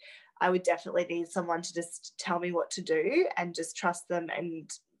 I would definitely need someone to just tell me what to do and just trust them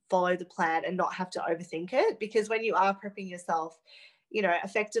and follow the plan and not have to overthink it. Because when you are prepping yourself, you know,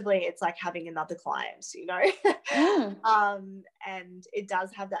 effectively it's like having another client, you know. And it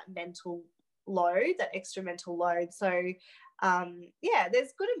does have that mental load, that extra mental load. So yeah,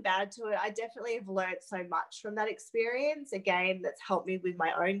 there's good and bad to it. I definitely have learned so much from that experience. Again, that's helped me with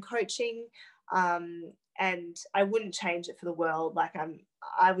my own coaching. And I wouldn't change it for the world. Like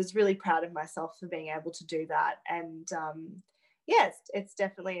I was really proud of myself for being able to do that. And yes, it's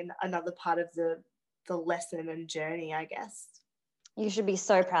definitely another part of the lesson and journey, I guess. You should be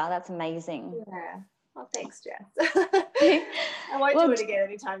so proud. That's amazing. Yeah. Oh, thanks, Jess. I won't do it again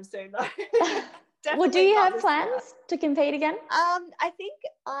anytime soon, though. Well, do you have plans to compete again? I think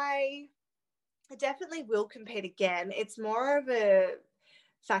I definitely will compete again. It's more of a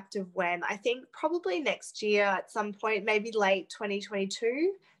fact of when. I think probably next year at some point, maybe late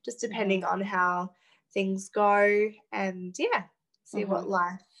 2022, just depending on how things go, and yeah, see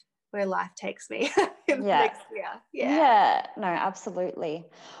where life takes me in the next year. Yeah, no, absolutely.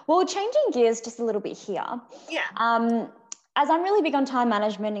 Well, changing gears just a little bit here. Yeah. As I'm really big on time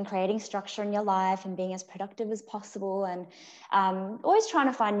management and creating structure in your life and being as productive as possible, and always trying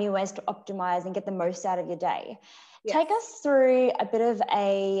to find new ways to optimize and get the most out of your day. Yes. Take us through a bit of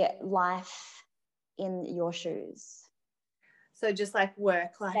a life in your shoes. So just like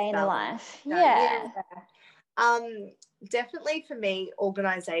work-life balance. Day in a life. Yeah. Definitely for me,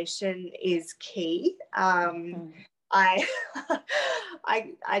 organization is key. I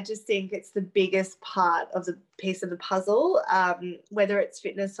just think it's the biggest part of the piece of the puzzle, whether it's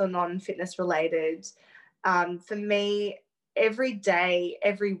fitness or non-fitness related. For me, every day,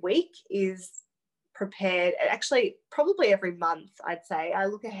 every week is prepared. Actually, probably every month, I'd say. I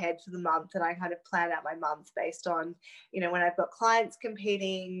look ahead for the month and I kind of plan out my month based on, you know, when I've got clients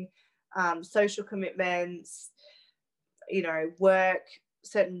competing, social commitments, you know,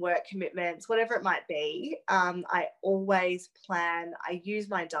 certain work commitments, whatever it might be. I always plan. I use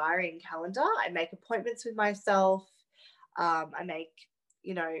my diary and calendar. I make appointments with myself. I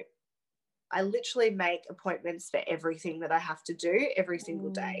literally make appointments for everything that I have to do every single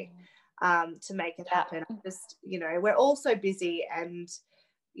day to make it happen. Just, you know, we're all so busy, and,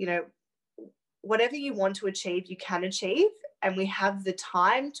 you know, whatever you want to achieve, you can achieve, and we have the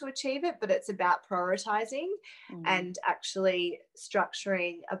time to achieve it, but it's about prioritizing and actually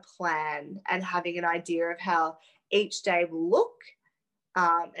structuring a plan and having an idea of how each day will look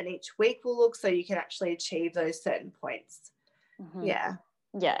and each week will look, so you can actually achieve those certain points. Yeah,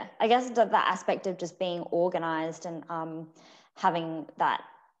 I guess that aspect of just being organized and having that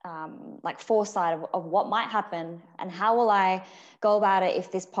like foresight of what might happen and how will I go about it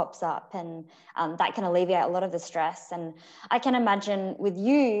if this pops up, and that can alleviate a lot of the stress. And I can imagine with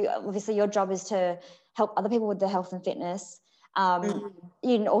you, obviously your job is to help other people with their health and fitness.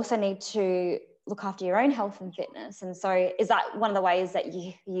 You also need to look after your own health and fitness, and so is that one of the ways that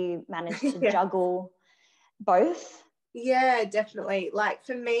you manage to juggle both? Yeah, definitely. Like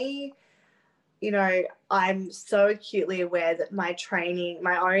for me, you know, I'm so acutely aware that my training,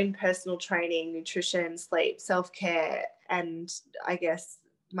 my own personal training, nutrition, sleep, self-care, and I guess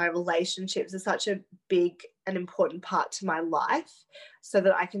my relationships are such a big and important part to my life, so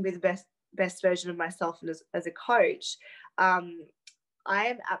that I can be the best version of myself and as a coach. I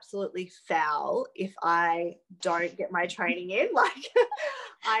am absolutely foul if I don't get my training in. Like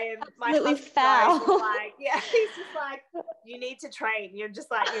I am absolutely foul. Like, yeah, he's just like, you need to train. You're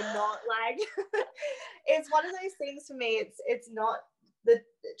just like, you're not like, it's one of those things for me. It's not, the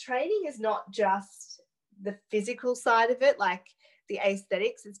training is not just the physical side of it, like the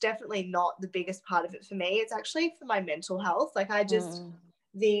aesthetics. It's definitely not the biggest part of it for me. It's actually for my mental health. Like I just,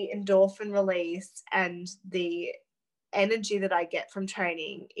 the endorphin release and the energy that I get from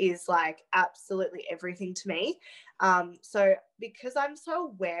training is like absolutely everything to me. So because I'm so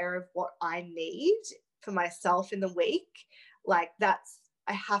aware of what I need for myself in the week, like I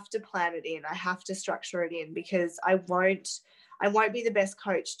have to plan it in. I have to structure it in, because I won't be the best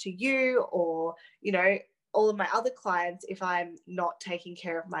coach to you or, you know, all of my other clients if I'm not taking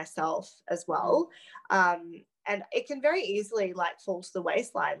care of myself as well. And it can very easily like fall to the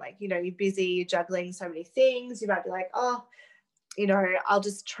waistline. Like, you know, you're busy, you're juggling so many things. You might be like, oh, you know, I'll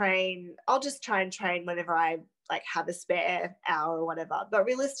just try and train whenever I like have a spare hour or whatever. But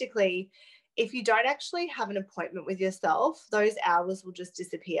realistically, if you don't actually have an appointment with yourself, those hours will just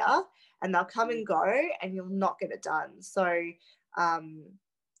disappear and they'll come and go and you'll not get it done. So,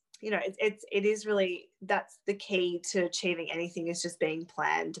 you know, it is really, that's the key to achieving anything, is just being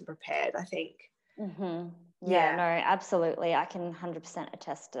planned and prepared, I think. Yeah, no, absolutely. I can 100%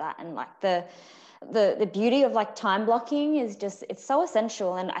 attest to that. And like the beauty of like time blocking is just, it's so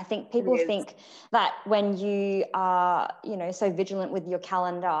essential. And I think people think that when you are, you know, so vigilant with your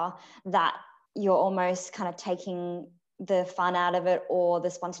calendar, that you're almost kind of taking the fun out of it or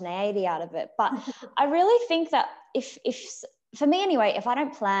the spontaneity out of it. But I really think that if for me anyway, if I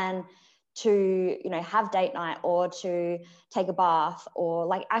don't plan to, you know, have date night or to take a bath or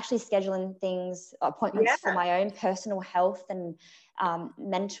like actually scheduling things, appointments for my own personal health and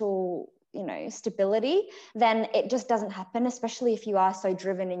mental, you know, stability, then it just doesn't happen, especially if you are so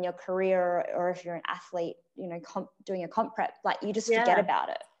driven in your career or if you're an athlete, you know, doing a comp prep, like you just forget about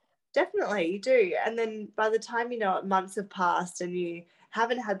it. Definitely, you do. And then by the time you know it, months have passed and you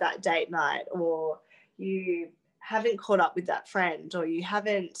haven't had that date night, or you haven't caught up with that friend, or you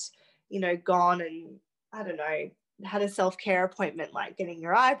haven't, you know, gone and, I don't know, had a self-care appointment like getting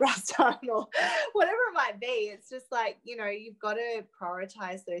your eyebrows done or whatever it might be. It's just like, you know, you've got to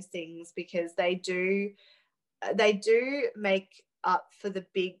prioritize those things because they do make up for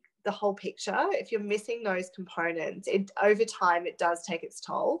the whole picture. If you're missing those components, over time it does take its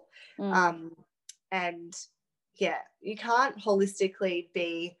toll. And yeah, you can't holistically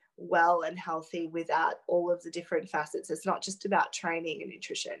be well and healthy without all of the different facets. It's not just about training and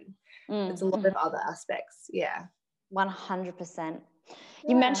nutrition. It's a lot of other aspects. 100%.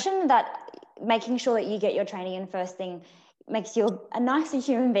 You mentioned that making sure that you get your training in first thing makes you a nicer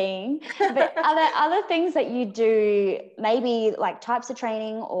human being. But are there other things that you do, maybe like types of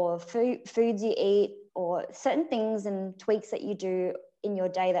training or foods you eat or certain things and tweaks that you do in your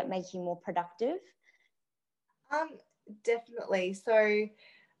day that make you more productive? Definitely. So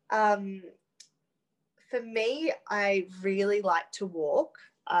for me, I really like to walk.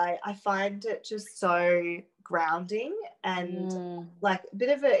 I find it just so grounding and like a bit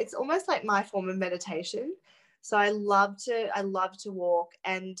of it's almost like my form of meditation. So I love to walk,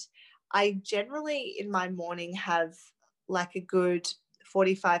 and I generally in my morning have like a good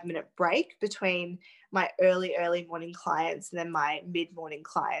 45-minute break between my early morning clients and then my mid-morning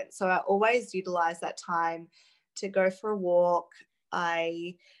clients. So I always utilize that time to go for a walk.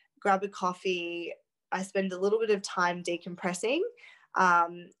 I grab a coffee. I spend a little bit of time decompressing.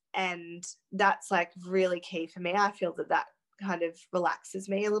 And that's like really key for me. I feel that kind of relaxes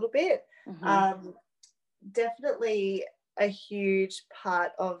me a little bit. Definitely a huge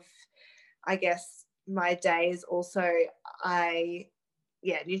part of, I guess, my day is also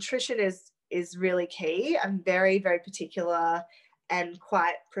nutrition is really key. I'm very, very particular and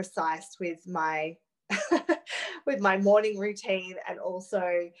quite precise with my with my morning routine and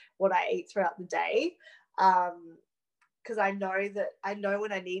also what I eat throughout the day. Because I know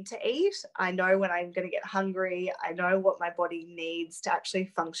when I need to eat. I know when I'm going to get hungry. I know what my body needs to actually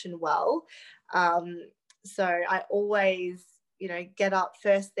function well. So I always, you know, get up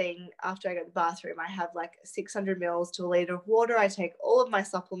first thing after I go to the bathroom. I have like 600 mils to a litre of water. I take all of my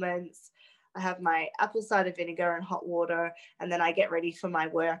supplements. I have my apple cider vinegar and hot water, and then I get ready for my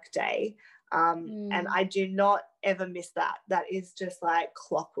work day. And I do not ever miss that. That is just like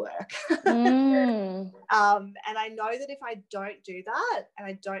clockwork. And I know that if I don't do that and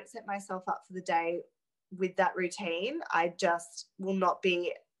I don't set myself up for the day with that routine, I just will not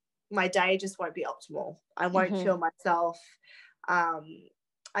be, my day just won't be optimal. I won't feel myself.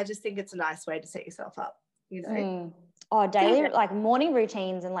 I just think it's a nice way to set yourself up, you know. Daily like morning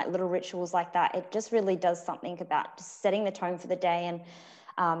routines and like little rituals like that, it just really does something about just setting the tone for the day. And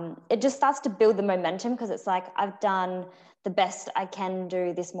it just starts to build the momentum because it's like, I've done the best I can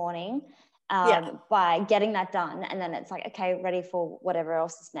do this morning by getting that done. And then it's like, okay, ready for whatever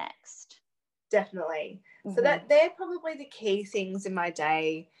else is next. Definitely. So that they're probably the key things in my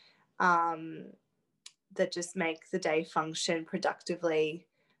day that just make the day function productively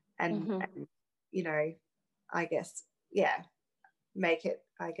and you know, I guess, make it,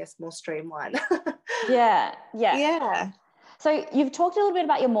 I guess, more streamlined. Yeah. So you've talked a little bit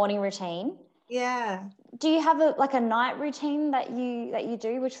about your morning routine. Yeah. Do you have a night routine that you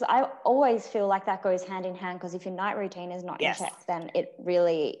do? Which I always feel like that goes hand in hand, because if your night routine is not in check, then it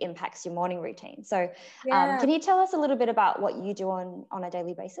really impacts your morning routine. So can you tell us a little bit about what you do on a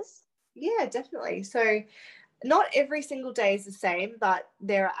daily basis? Yeah, definitely. So not every single day is the same, but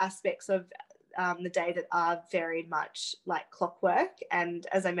there are aspects of the day that are very much like clockwork. And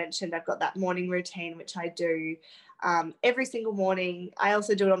as I mentioned, I've got that morning routine, which I do every single morning. I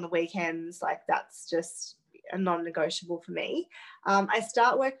also do it on the weekends. Like that's just a non-negotiable for me. I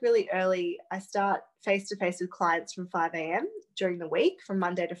start work really early. I start face-to-face with clients from 5 a.m. during the week from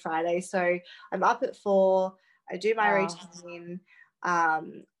Monday to Friday. So I'm up at 4. I do my routine.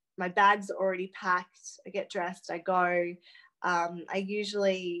 my bags are already packed. I get dressed, I go. I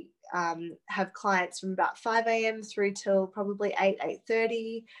usually have clients from about 5 a.m. through till probably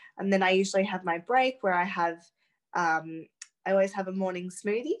 8:30. And then I usually have my break where I always have a morning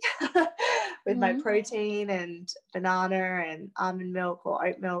smoothie with my protein and banana and almond milk or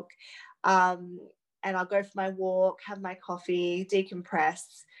oat milk. And I'll go for my walk, have my coffee, decompress,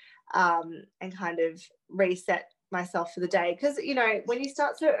 and kind of reset myself for the day. Because, you know, when you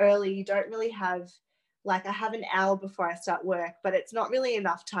start so early, you don't really have, like, I have an hour before I start work, but it's not really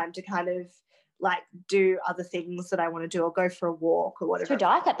enough time to kind of like do other things that I want to do or go for a walk or whatever. It's too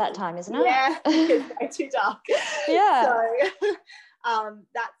dark at that time, isn't it? Yeah, it's way too dark. Yeah. So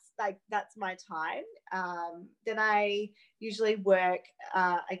that's my time. Then I usually work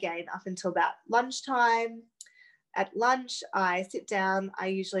again up until about lunchtime. At lunch, I sit down. I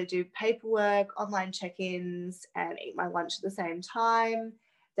usually do paperwork, online check-ins, and eat my lunch at the same time.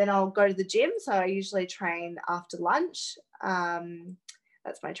 Then I'll go to the gym. So I usually train after lunch.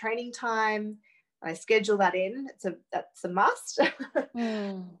 That's my training time. I schedule that in. That's a must.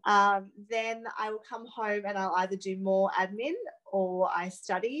 Then I will come home and I'll either do more admin or I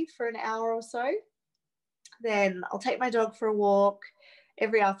study for an hour or so. Then I'll take my dog for a walk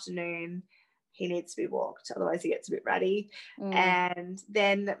every afternoon. He needs to be walked, otherwise he gets a bit ratty. And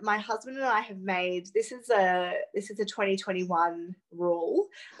then my husband and I have made, this is a 2021 rule,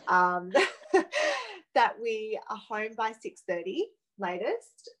 that we are home by 6:30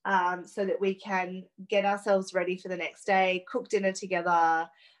 latest, so that we can get ourselves ready for the next day, cook dinner together,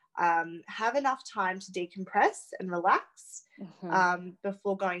 have enough time to decompress and relax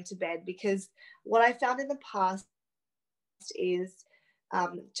before going to bed. Because what I found in the past is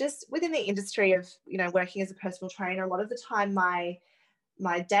just within the industry of, you know, working as a personal trainer, a lot of the time my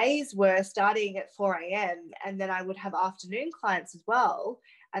days were starting at 4 a.m. and then I would have afternoon clients as well.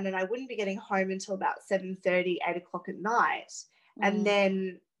 And then I wouldn't be getting home until about 7:30, 8 o'clock at night. And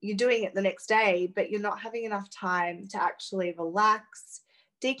then you're doing it the next day, but you're not having enough time to actually relax,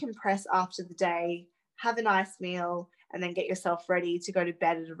 decompress after the day, have a nice meal, and then get yourself ready to go to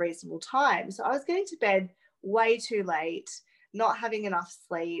bed at a reasonable time. So I was getting to bed way too late, not having enough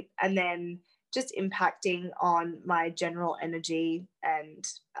sleep, and then just impacting on my general energy and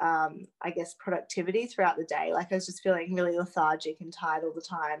I guess productivity throughout the day. Like I was just feeling really lethargic and tired all the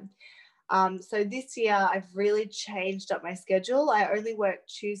time. So this year I've really changed up my schedule. I only work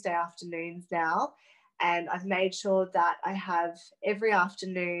Tuesday afternoons now, and I've made sure that I have every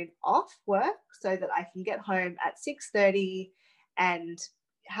afternoon off work so that I can get home at 6:30 and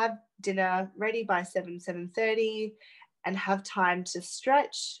have dinner ready by 7:30 and have time to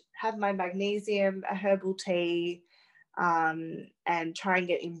stretch, have my magnesium, a herbal tea, and try and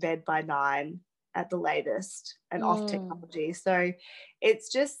get in bed by 9 at the latest and off technology. So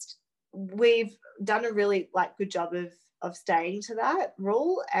it's just, we've done a really good job of staying to that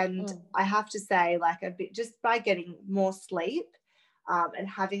rule. And I have to say, like, a bit, just by getting more sleep and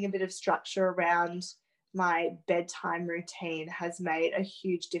having a bit of structure around my bedtime routine has made a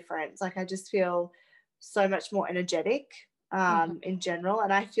huge difference. Like I just feel so much more energetic in general,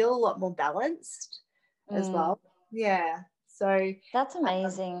 and I feel a lot more balanced as well. Yeah. So that's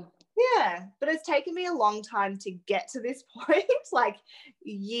amazing. Yeah, but it's taken me a long time to get to this point, like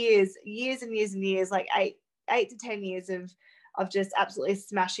years and years, like eight to 10 years of just absolutely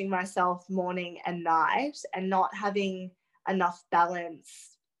smashing myself morning and night and not having enough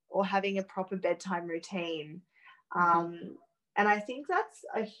balance or having a proper bedtime routine. And I think that's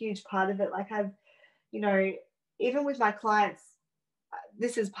a huge part of it. Like I've, you know, even with my clients,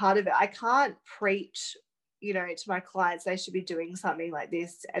 this is part of it. I can't preach, you know, to my clients they should be doing something like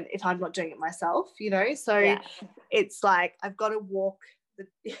this, and if I'm not doing it myself, you know, so it's like I've got to walk the,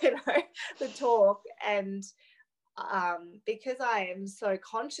 you know, the talk. And because I am so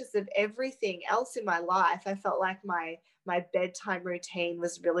conscious of everything else in my life, I felt like my bedtime routine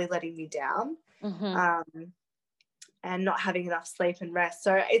was really letting me down, and not having enough sleep and rest.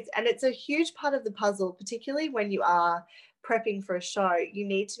 So it's a huge part of the puzzle, particularly when you are prepping for a show. You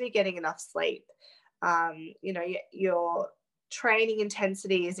need to be getting enough sleep. You know, your training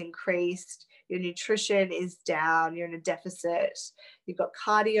intensity is increased, your nutrition is down, you're in a deficit, you've got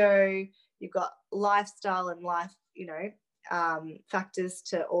cardio, you've got lifestyle and life, you know, factors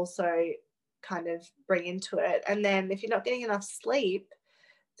to also kind of bring into it. And then if you're not getting enough sleep,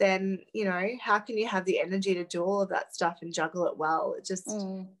 then, you know, how can you have the energy to do all of that stuff and juggle it well? It just,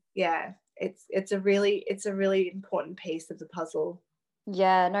 it's a really important piece of the puzzle.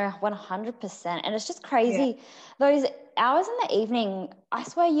 Yeah, no, 100%. And it's just crazy. Those hours in the evening, I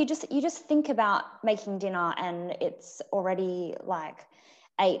swear you just think about making dinner and it's already like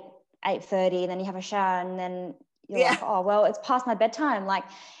 8:30, and then you have a shower, and then you're like, oh, well, it's past my bedtime. Like,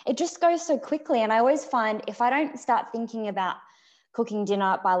 it just goes so quickly. And I always find if I don't start thinking about cooking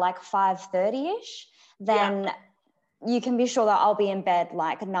dinner by like 5:30ish, then you can be sure that I'll be in bed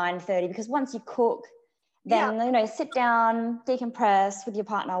like 9:30, because once you cook, then, you know, sit down, decompress with your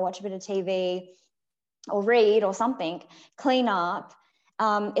partner, watch a bit of TV or read or something, clean up.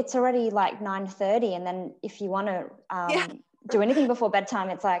 It's already like 9:30. And then if you want to do anything before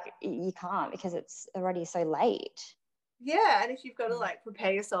bedtime, it's like you can't, because it's already so late. Yeah. And if you've got to like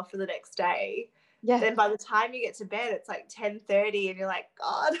prepare yourself for the next day, then by the time you get to bed, it's like 10:30 and you're like,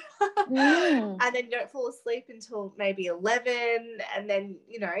 God. And then you don't fall asleep until maybe 11. And then,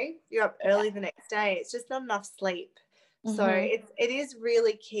 you know, you're up early the next day. It's just not enough sleep. So it is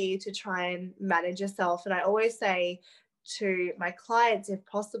really key to try and manage yourself. And I always say to my clients, if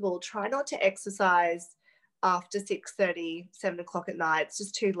possible, try not to exercise after 6:30, 7 o'clock at night. It's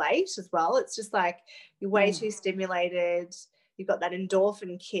just too late as well. It's just like you're way too stimulated. You've got that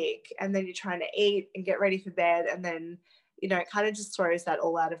endorphin kick, and then you're trying to eat and get ready for bed, and then, you know, it kind of just throws that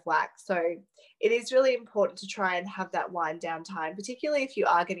all out of whack. So it is really important to try and have that wind down time, particularly if you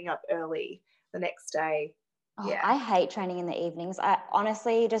are getting up early the next day. I hate training in the evenings. I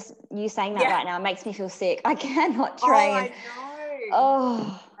honestly, just you saying that right now makes me feel sick. I cannot train.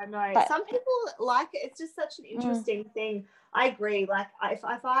 I know. But some people like it. It's just such an interesting thing. I agree. Like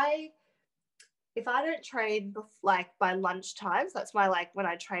if I don't train like by lunchtime, so that's my like when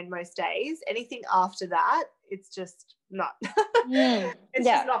I train most days, anything after that, it's just not. It's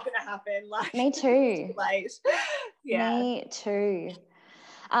just not going to happen. Like, me too. Late. Me too.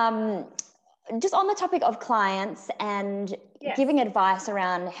 Just on the topic of clients and giving advice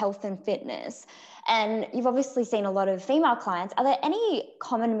around health and fitness, and you've obviously seen a lot of female clients, are there any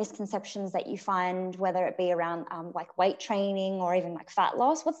common misconceptions that you find, whether it be around like weight training or even like fat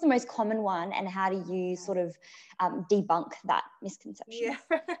loss? What's the most common one, and how do you sort of debunk that misconception?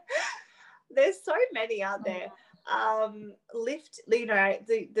 There's so many out there. You know,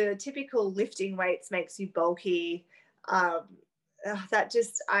 the typical lifting weights makes you bulky. That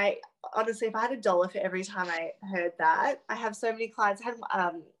just, I honestly, if I had $1 for every time I heard that. I have so many clients. I had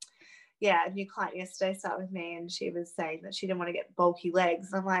a new client yesterday start with me, and she was saying that she didn't want to get bulky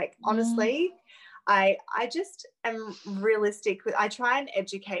legs. I'm like, honestly, I just am realistic. I try and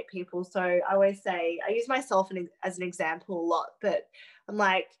educate people. So I always say, I use myself as an example a lot, but I'm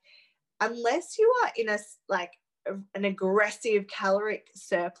like, unless you are in an aggressive caloric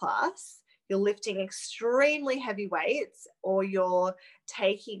surplus, you're lifting extremely heavy weights, or you're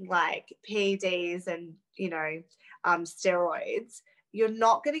taking like PEDs and, you know, steroids, you're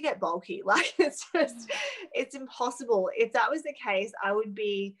not going to get bulky. Like, it's impossible. If that was the case, I would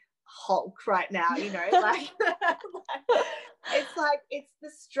be Hulk right now, you know, like, it's the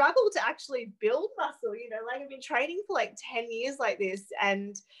struggle to actually build muscle, you know, like I've been training for like 10 years like this,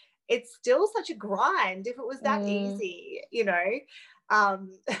 and it's still such a grind. If it was that easy, you know, that'd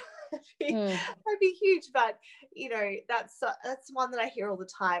be huge. But, you know, that's one that I hear all the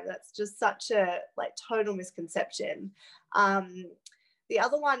time. That's just such a like total misconception. The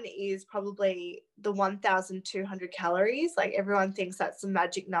other one is probably the 1,200 calories. Like, everyone thinks that's the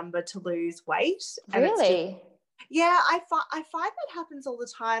magic number to lose weight. Really? I find that happens all the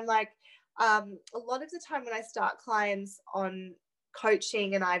time. Like, a lot of the time when I start clients on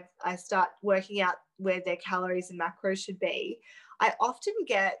coaching and I start working out where their calories and macros should be, I often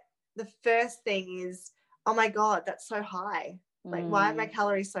get the first thing is, oh my God, that's so high. Like, why are my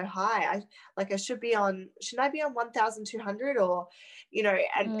calories so high? Shouldn't I be on 1,200, or, you know,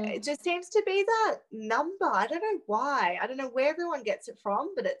 and it just seems to be that number. I don't know why. I don't know where everyone gets it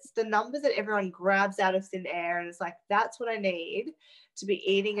from, but it's the number that everyone grabs out of thin air, and it's like, that's what I need to be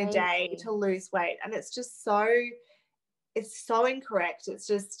eating a day to lose weight. And it's just so incorrect. It's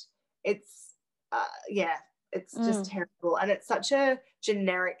just terrible, and it's such a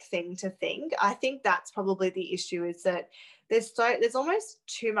generic thing to think. I think that's probably the issue, is that there's almost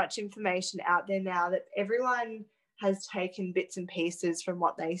too much information out there now that everyone has taken bits and pieces from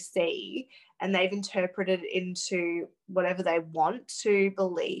what they see, and they've interpreted it into whatever they want to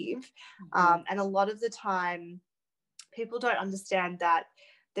believe. And a lot of the time people don't understand that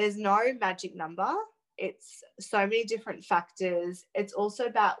there's no magic number. It's so many different factors. It's also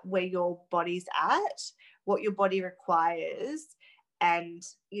about where your body's at, what your body requires, and,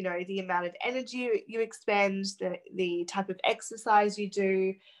 you know, the amount of energy you expend, the type of exercise you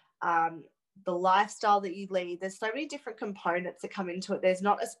do, the lifestyle that you lead. There's so many different components that come into it. There's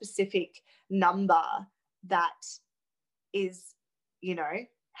not a specific number that is, you know,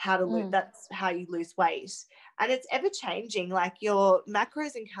 how to lose. That's how you lose weight. And it's ever changing. Like your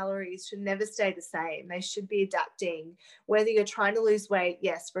macros and calories should never stay the same. They should be adapting. Whether you're trying to lose weight,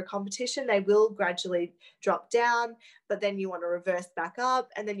 yes, for a competition, they will gradually drop down, but then you want to reverse back up,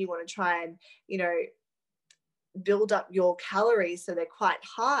 and then you want to try and, build up your calories so they're quite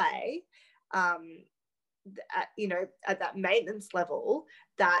high, at that maintenance level,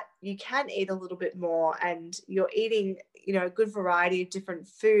 that you can eat a little bit more, and you're eating, a good variety of different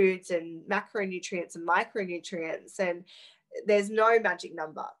foods and macronutrients and micronutrients, and there's no magic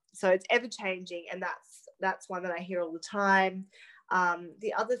number. So it's ever changing, and that's one that I hear all the time.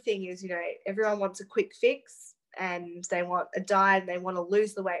 The other thing is, everyone wants a quick fix, and they want a diet, and they want to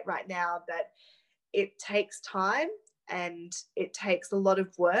lose the weight right now, but it takes time and it takes a lot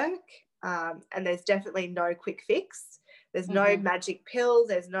of work, and there's definitely no quick fix. There's no magic pill.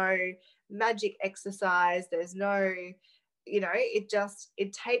 There's no magic exercise. There's no,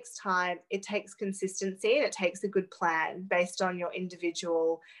 it takes time. It takes consistency, and it takes a good plan based on your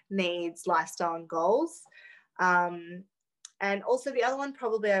individual needs, lifestyle, and goals. And also the other one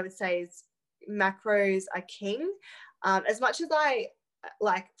probably I would say is macros are king. As much as I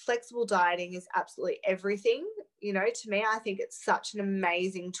like, flexible dieting is absolutely everything. To me, I think it's such an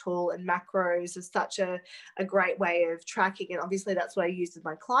amazing tool, and macros is such a great way of tracking. And obviously that's what I use with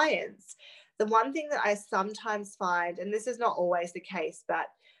my clients. The one thing that I sometimes find, and this is not always the case, but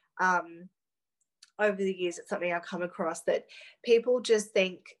over the years, it's something I've come across, that people just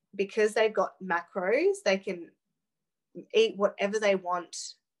think because they've got macros, they can eat whatever they want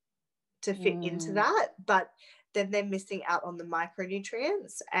to fit into that. But then they're missing out on the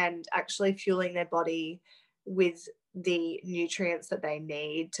micronutrients and actually fueling their body with the nutrients that they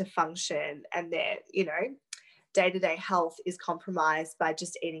need to function, and their, day-to-day health is compromised by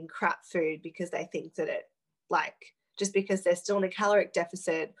just eating crap food because they think that it, like, just because they're still in a caloric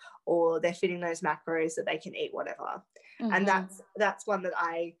deficit or they're fitting those macros, that they can eat whatever. And that's one that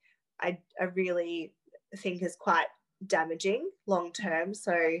I really think is quite damaging long term.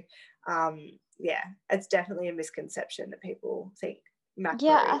 So it's definitely a misconception that people think macros.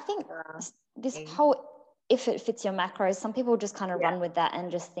 Yeah, I think this whole, if it fits your macros, some people just kind of run with that and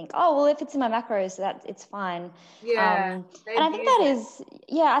just think, oh, well, if it's in my macros, that it's fine. And I think that is,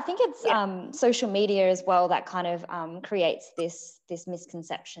 I think it's social media as well that kind of creates this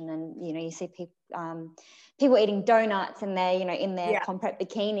misconception. And, you see people eating donuts and they're, in their compressed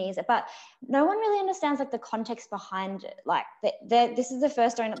bikinis, but no one really understands like the context behind it. Like this is the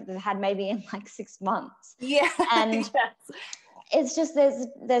first donut they've had maybe in like 6 months. And it's just,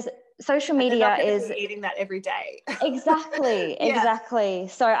 there's social media is eating that every day. Exactly.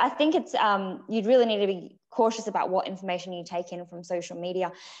 So I think it's, you'd really need to be cautious about what information you take in from social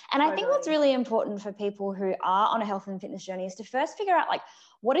media. And I think what's really important for people who are on a health and fitness journey is to first figure out like,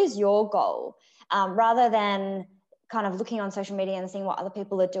 what is your goal, rather than kind of looking on social media and seeing what other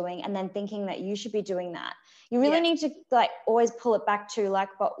people are doing and then thinking that you should be doing that. You really need to like always pull it back to like,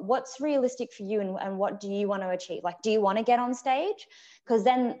 but what's realistic for you, and what do you want to achieve? Like, do you want to get on stage? Because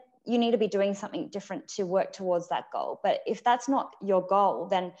then you need to be doing something different to work towards that goal. But if that's not your goal,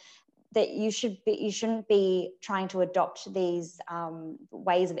 then that you shouldn't be trying to adopt these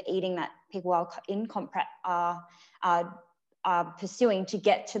ways of eating that people are in comp prep are pursuing to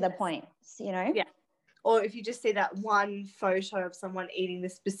get to the points, Or if you just see that one photo of someone eating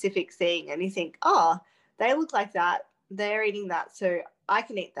this specific thing and you think, oh, they look like that, they're eating that, so I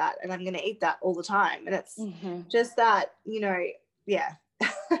can eat that, and I'm going to eat that all the time. And it's just that,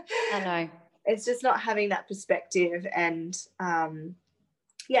 I know. It's just not having that perspective. And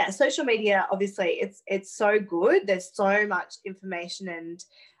social media, obviously it's so good. There's so much information, and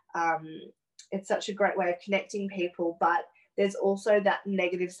it's such a great way of connecting people, but there's also that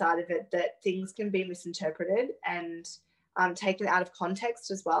negative side of it, that things can be misinterpreted and taken out of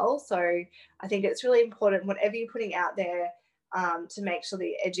context as well. So I think it's really important, whatever you're putting out there, to make sure that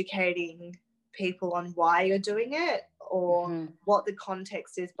you're educating people on why you're doing it, or what the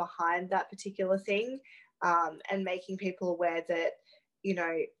context is behind that particular thing, and making people aware that,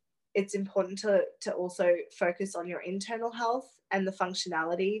 it's important to also focus on your internal health and the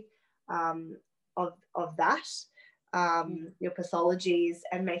functionality of that, your pathologies,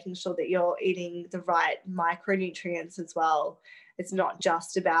 and making sure that you're eating the right micronutrients as well. It's not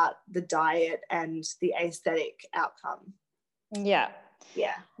just about the diet and the aesthetic outcome.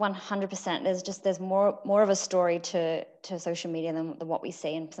 100%. There's more of a story to social media than what we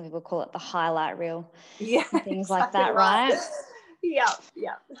see, and some people call it the highlight reel, and things like that, right? Yeah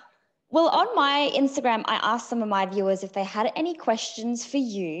Well, on my Instagram, I asked some of my viewers if they had any questions for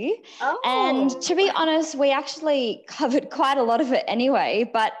you. And to be honest, we actually covered quite a lot of it anyway.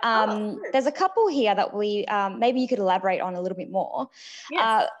 But there's a couple here that we maybe you could elaborate on a little bit more.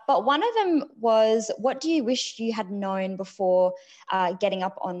 Yes. But one of them was, what do you wish you had known before getting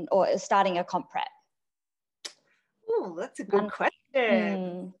up on or starting a comp prep? Oh, that's a good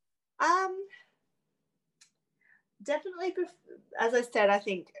question. Definitely, as I said, I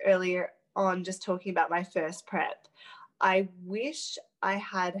think earlier on, just talking about my first prep, I wish I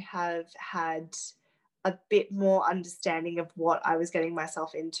have had a bit more understanding of what I was getting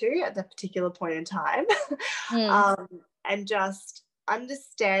myself into at that particular point in time. And just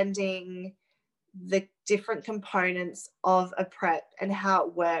understanding the different components of a prep and how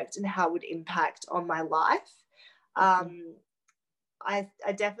it worked and how it would impact on my life. I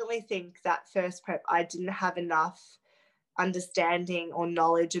definitely think that first prep, I didn't have enough understanding or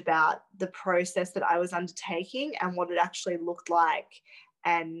knowledge about the process that I was undertaking and what it actually looked like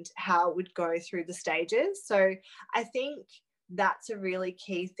and how it would go through the stages. So I think that's a really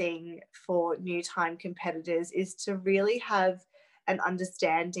key thing for new time competitors, is to really have an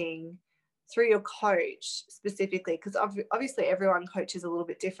understanding through your coach specifically, because obviously everyone coaches a little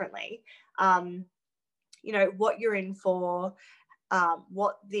bit differently, what you're in for,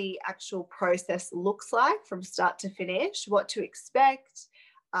 what the actual process looks like from start to finish, what to expect,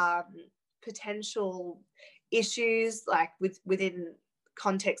 potential issues like within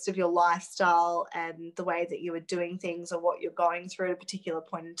context of your lifestyle and the way that you are doing things or what you're going through at a particular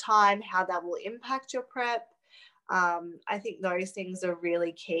point in time, how that will impact your prep. I think those things are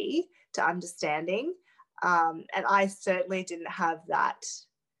really key to understanding. And I certainly didn't have that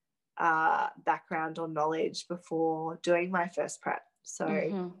background or knowledge before doing my first prep. So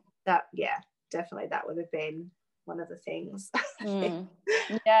definitely that would have been one of the things.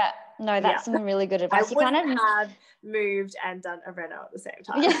 Yeah, no, that's some really good advice. I wouldn't have moved and done a reno at the same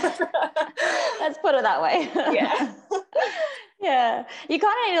time. Let's put it that way. Yeah, you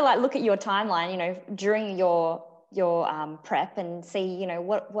kind of need to like look at your timeline, during your prep and see,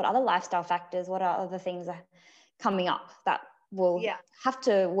 what other lifestyle factors, what are other things are coming up that will have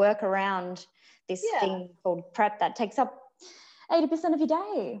to work around this thing called prep that takes up 80% of your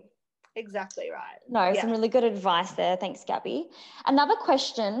day. Exactly right. No, some really good advice there. Thanks, Gabby. Another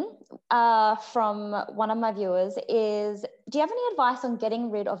question from one of my viewers is, do you have any advice on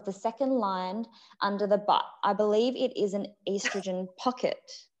getting rid of the second line under the butt? I believe it is an estrogen pocket.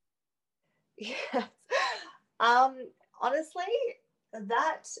 Yes. Honestly,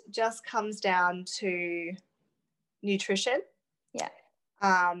 that just comes down to nutrition. Yeah.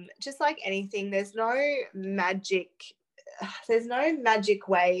 Just like anything, there's no magic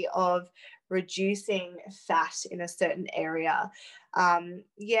way of reducing fat in a certain area.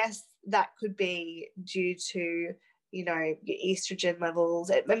 Yes, that could be due to, your estrogen levels.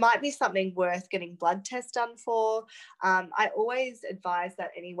 It might be something worth getting blood tests done for. I always advise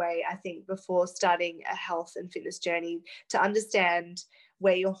that anyway, I think, before starting a health and fitness journey, to understand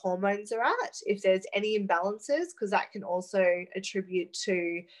where your hormones are at, if there's any imbalances, because that can also attribute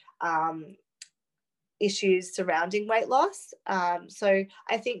to issues surrounding weight loss. So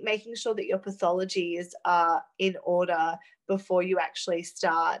I think making sure that your pathologies are in order before you actually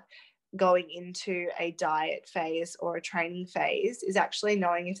start going into a diet phase or a training phase is actually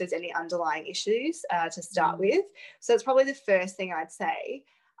knowing if there's any underlying issues to start with. So it's probably the first thing I'd say.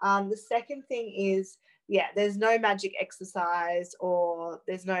 The second thing is, there's no magic exercise or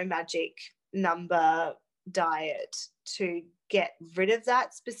there's no magic number diet to get rid of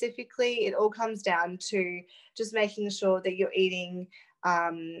that specifically. It all comes down to just making sure that you're eating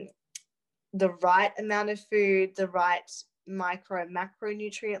the right amount of food, the right micro and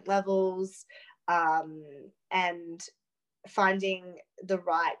macronutrient levels, and finding the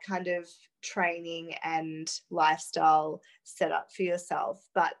right kind of training and lifestyle set up for yourself.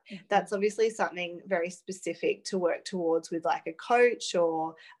 But that's obviously something very specific to work towards with like a coach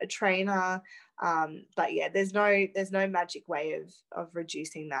or a trainer. But there's no magic way of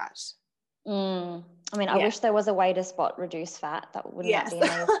reducing that. I mean, I wish there was a way to spot reduce fat. Wouldn't that be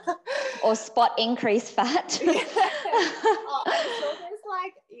amazing? Or spot increase fat. I'm sure there's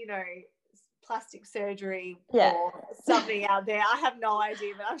plastic surgery or something out there. I have no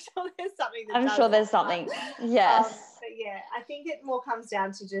idea, but I'm sure there's something. Yes. But I think it more comes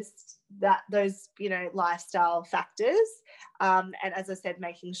down to just those lifestyle factors, and as I said,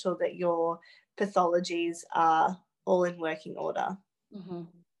 making sure that your pathologies are all in working order.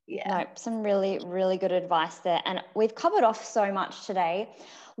 No, some really, really good advice there. And we've covered off so much today.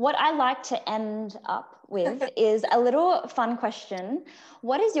 What I like to end up with is a little fun question.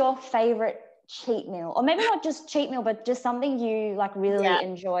 What is your favorite cheat meal? Or maybe not just cheat meal, but just something you like really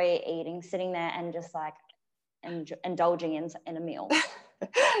enjoy eating, sitting there and just like indulging in a meal.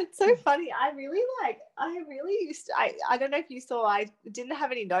 It's so funny. I really used to, I don't know if you saw, I didn't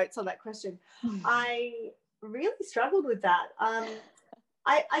have any notes on that question. I really struggled with that. I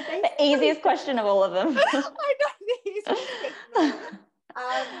basically, the easiest question of all of them. I know, the easiest question of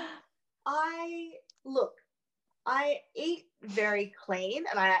all. I eat very clean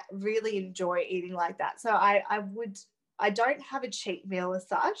and I really enjoy eating like that. So I don't have a cheat meal as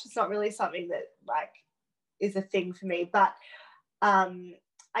such. It's not really something that like is a thing for me, but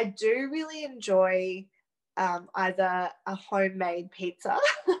I do really enjoy either a homemade pizza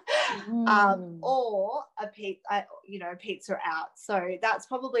or a pizza out. So that's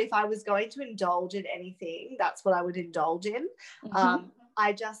probably, if I was going to indulge in anything, that's what I would indulge in.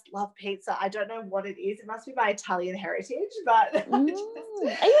 I just love pizza. I don't know what it is. It must be my Italian heritage, but are you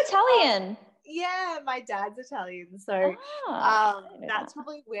Italian? Yeah, my dad's Italian, so that's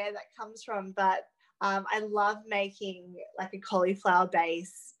probably where that comes from. But I love making like a cauliflower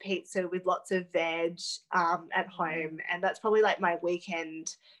base pizza with lots of veg at home, and that's probably like my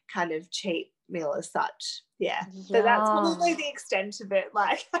weekend kind of cheat meal as such. Yeah, so that's probably the extent of it.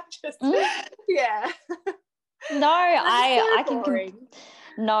 Like I just yeah. No, I can.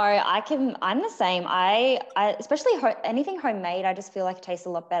 No, I'm the same. I especially anything homemade, I just feel like it tastes a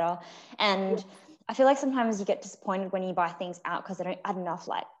lot better. And I feel like sometimes you get disappointed when you buy things out because they don't add enough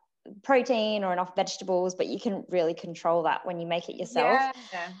like protein or enough vegetables, but you can really control that when you make it yourself.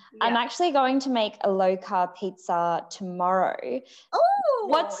 I'm actually going to make a low carb pizza tomorrow. Oh,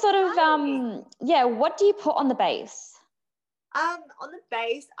 what sort of what do you put on the base? On the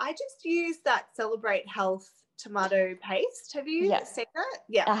base, I just use that Celebrate Health tomato paste. Have you seen that?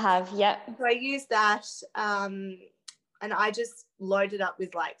 Yeah, I have. Yeah. So I use that, and I just load it up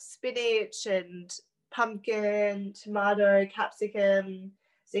with like spinach and pumpkin, tomato, capsicum,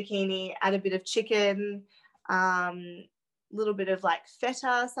 zucchini. Add a bit of chicken, little bit of like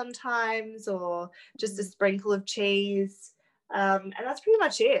feta sometimes, or just a sprinkle of cheese, and that's pretty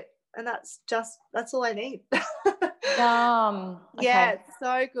much it. And that's all I need. Yeah, it's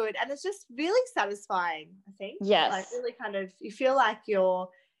so good, and it's just really satisfying, I think. Yes, like really kind of, you feel like you're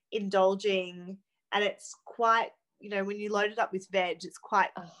indulging, and it's quite, when you load it up with veg, it's quite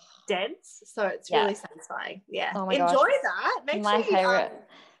dense, so it's really satisfying. Enjoy that.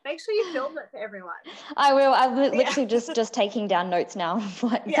 Make sure you film it for everyone. I will. I'm literally just taking down notes now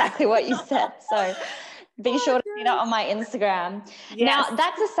for exactly what you said, so be sure to see that on my Instagram. Now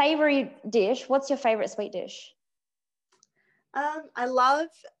that's a savory dish. What's your favorite sweet dish?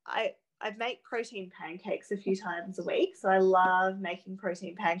 I make protein pancakes a few times a week, so I love making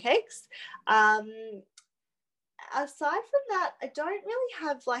protein pancakes. Aside from that, I don't really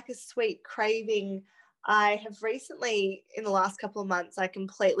have like a sweet craving. I have recently, in the last couple of months, I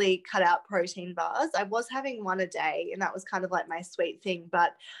completely cut out protein bars. I was having one a day, and that was kind of like my sweet thing,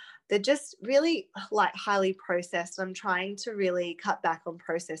 but they're just really like highly processed. I'm trying to really cut back on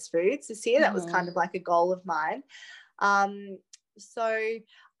processed foods this year. That was kind of like a goal of mine. So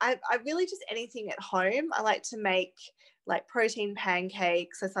I really just anything at home. I like to make like protein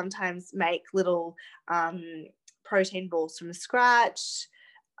pancakes. I sometimes make little protein balls from scratch,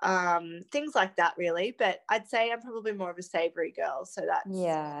 things like that really. But I'd say I'm probably more of a savory girl. So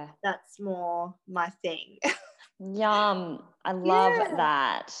that's more my thing. Yum. I love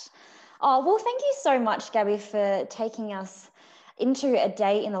that. Oh, well, thank you so much, Gabby, for taking us into a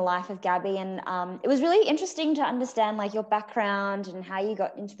day in the life of Gabby, and it was really interesting to understand like your background and how you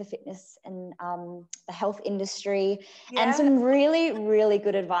got into the fitness and the health industry, and some really, really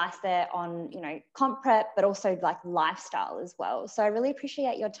good advice there on comp prep, but also like lifestyle as well. So I really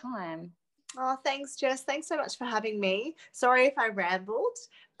appreciate your time. Oh, thanks, Jess. Thanks so much for having me. Sorry if I rambled,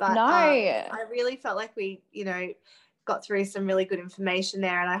 but no, I really felt like we got through some really good information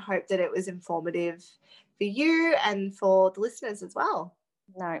there, and I hope that it was informative for you and for the listeners as well.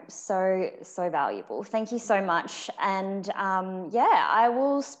 No, so valuable. Thank you so much. And I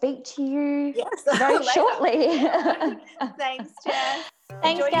will speak to you very shortly. Thanks, Jess.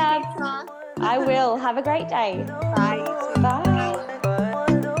 Thanks, Gab. I will. Have a great day. Bye. Bye.